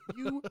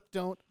 You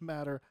don't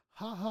matter.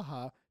 Ha ha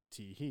ha.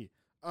 Tee hee.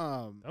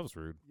 That was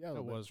rude. Yeah, a that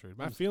little bit. was rude.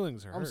 My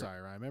feelings are hurt. I'm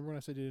sorry, Ryan. Remember when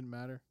I said you didn't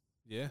matter?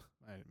 Yeah.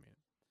 I didn't mean it.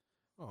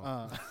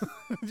 Oh.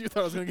 You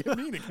thought I was gonna get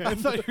mean again. I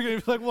thought you were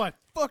gonna be like, "What?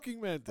 Fucking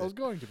meant I was it."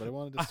 going to, but I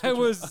wanted to. I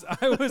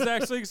was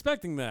actually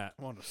expecting that.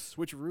 I wanted to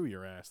switcheroo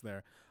your ass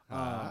there.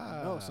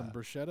 No, some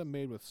bruschetta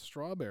made with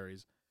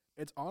strawberries.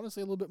 It's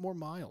honestly a little bit more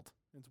mild.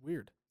 It's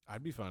weird.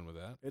 I'd be fine with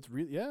that. It's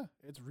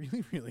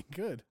really really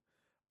good.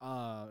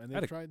 And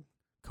Had they a- tried.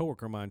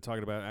 Coworker of mine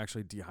talking about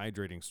actually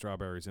dehydrating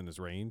strawberries in his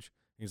range.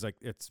 He's like,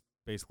 it's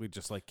basically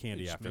just like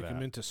candy You just after make them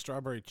that. into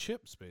strawberry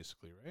chips,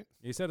 basically, right?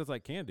 He said it's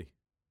like candy.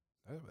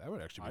 That would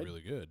actually be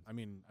really good. I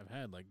mean, I've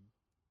had like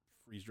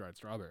freeze dried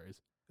strawberries.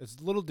 It's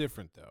a little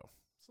different though.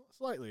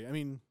 Slightly. I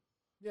mean,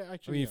 yeah, I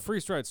actually. mean, yeah.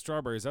 freeze-dried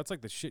strawberries, that's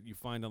like the shit you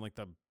find on like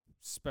the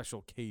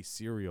special K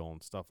cereal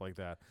and stuff like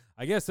that.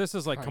 I guess this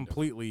is like Kind of.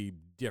 completely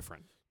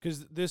different.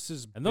 Because this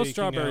is And those baking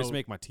strawberries out-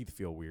 make my teeth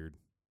feel weird.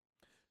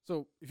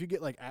 So if you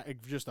get like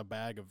just a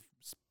bag of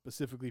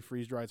specifically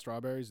freeze dried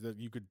strawberries, that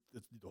you could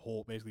it's the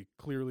whole basically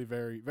clearly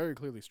very very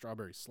clearly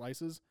strawberry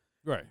slices.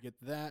 Right. Get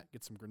that.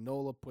 Get some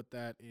granola. Put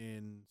that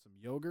in some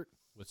yogurt.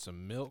 with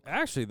some milk.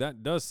 Actually,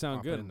 that does sound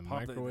Pop it good. in the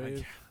Pop it-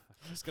 microwave.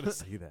 I was going to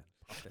say that.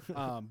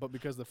 Pop it. But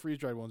because the freeze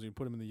dried ones, you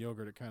put them in the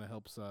yogurt, it kind of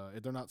helps.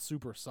 They're not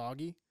super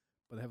soggy,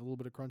 but they have a little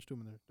bit of crunch to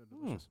them, and they're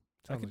delicious.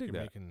 I Sounds can like dig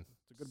you're that. making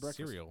It's a good breakfast.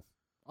 cereal.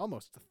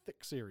 Almost a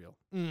thick cereal.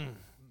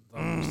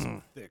 Love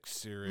some thick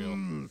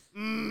cereal.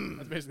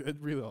 That's basically that's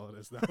really all it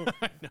is, though.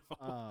 I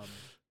know.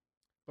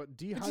 But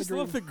I dehydrating. just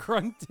love the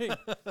grunting.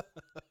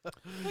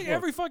 Like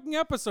every fucking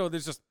episode,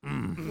 there's just.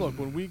 Look,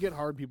 when we get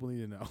hard, people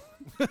need to know.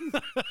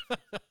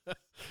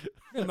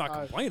 I'm not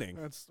complaining.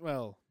 That's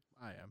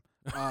I am.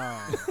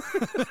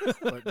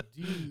 But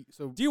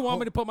so Do you want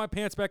me to put my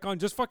pants back on?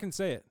 Just fucking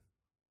say it.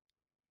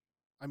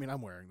 I mean,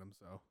 I'm wearing them,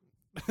 so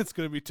It's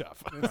gonna be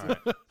tough. it's a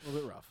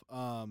little bit rough.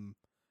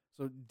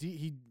 So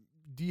he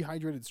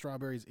dehydrated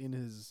strawberries in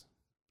his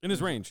In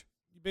his range.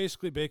 You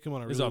basically bake them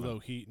on a His really oven. low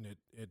heat, and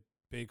it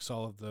bakes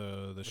all of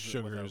the without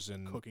sugars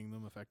and cooking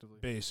them effectively.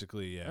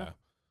 basically, yeah. Yeah.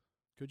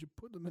 Could you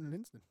put them in an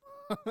instant,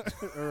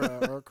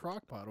 or a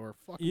crock pot, or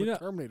fuck You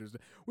with know- Terminators?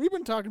 We've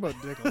been talking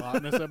about dick a lot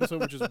in this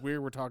episode, which is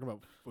weird. We're talking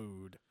about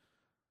food.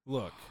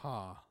 Look,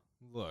 Ha.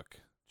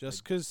 look.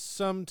 Just because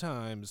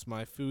sometimes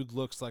my food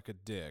looks like a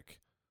dick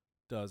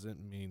doesn't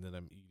mean that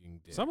I'm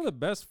eating dick. Some of the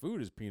best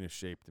food is penis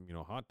shaped. You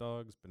know, hot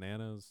dogs,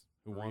 bananas.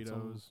 Who wants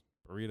them?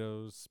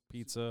 Burritos,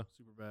 pizza.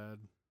 Super bad.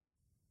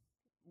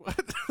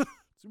 What?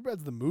 Super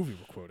bad's the movie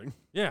we're quoting.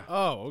 Yeah.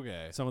 Oh,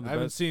 okay. Some of the I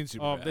haven't best- seen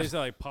Super Oh, Bad. they say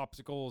like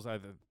popsicles. I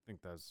think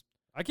that's.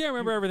 I can't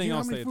remember everything Do you know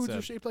else how they many had foods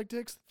are said. shaped like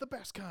dicks? The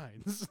best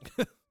kinds.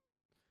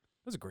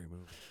 That's a great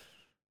movie.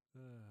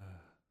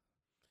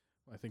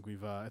 I think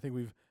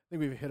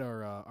we've hit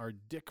our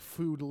dick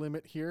food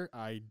limit here.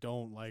 I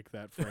don't like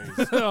that phrase.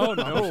 Oh,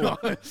 I'll be no.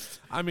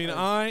 honest. I mean,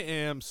 I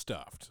am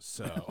stuffed,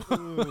 so.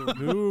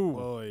 No.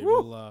 Boy,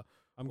 Woo. we'll,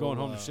 I'm going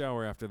Well, home to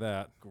shower after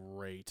that.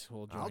 great.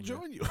 We'll join I'll you.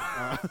 join you.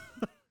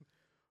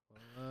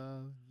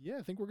 Yeah,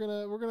 I think we're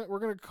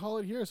gonna call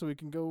it here so we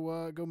can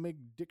go make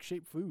dick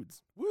shaped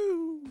foods.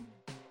 Woo!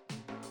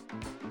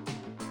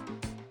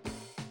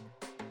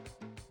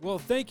 Well,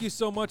 thank you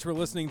so much for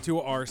listening to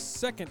our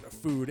second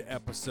food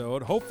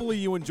episode. Hopefully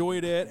you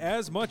enjoyed it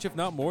as much, if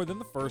not more, than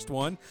the first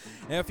one.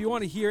 And if you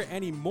want to hear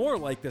any more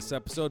like this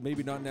episode,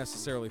 maybe not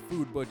necessarily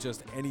food, but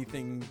just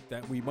anything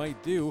that we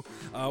might do,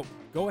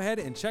 go ahead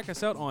and check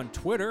us out on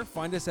Twitter.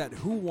 Find us at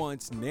Who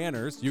Wants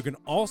Nanners. You can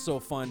also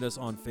find us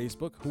on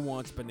Facebook, Who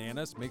Wants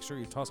Bananas. Make sure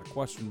you toss a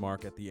question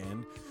mark at the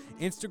end.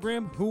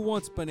 Instagram, Who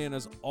Wants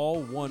Bananas,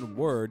 all one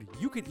word.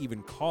 You can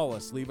even call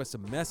us, leave us a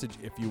message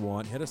if you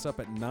want. Hit us up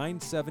at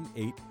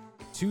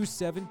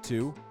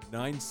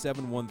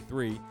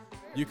 978-272-9713.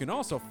 You can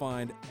also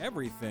find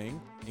everything,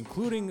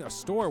 including a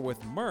store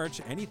with merch.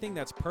 Anything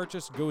that's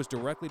purchased goes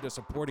directly to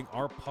supporting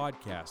our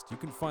podcast. You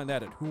can find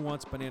that at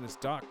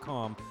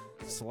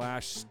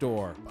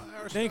whowantsbananas.com/store.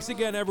 Thanks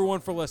again,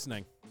 everyone, for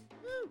listening.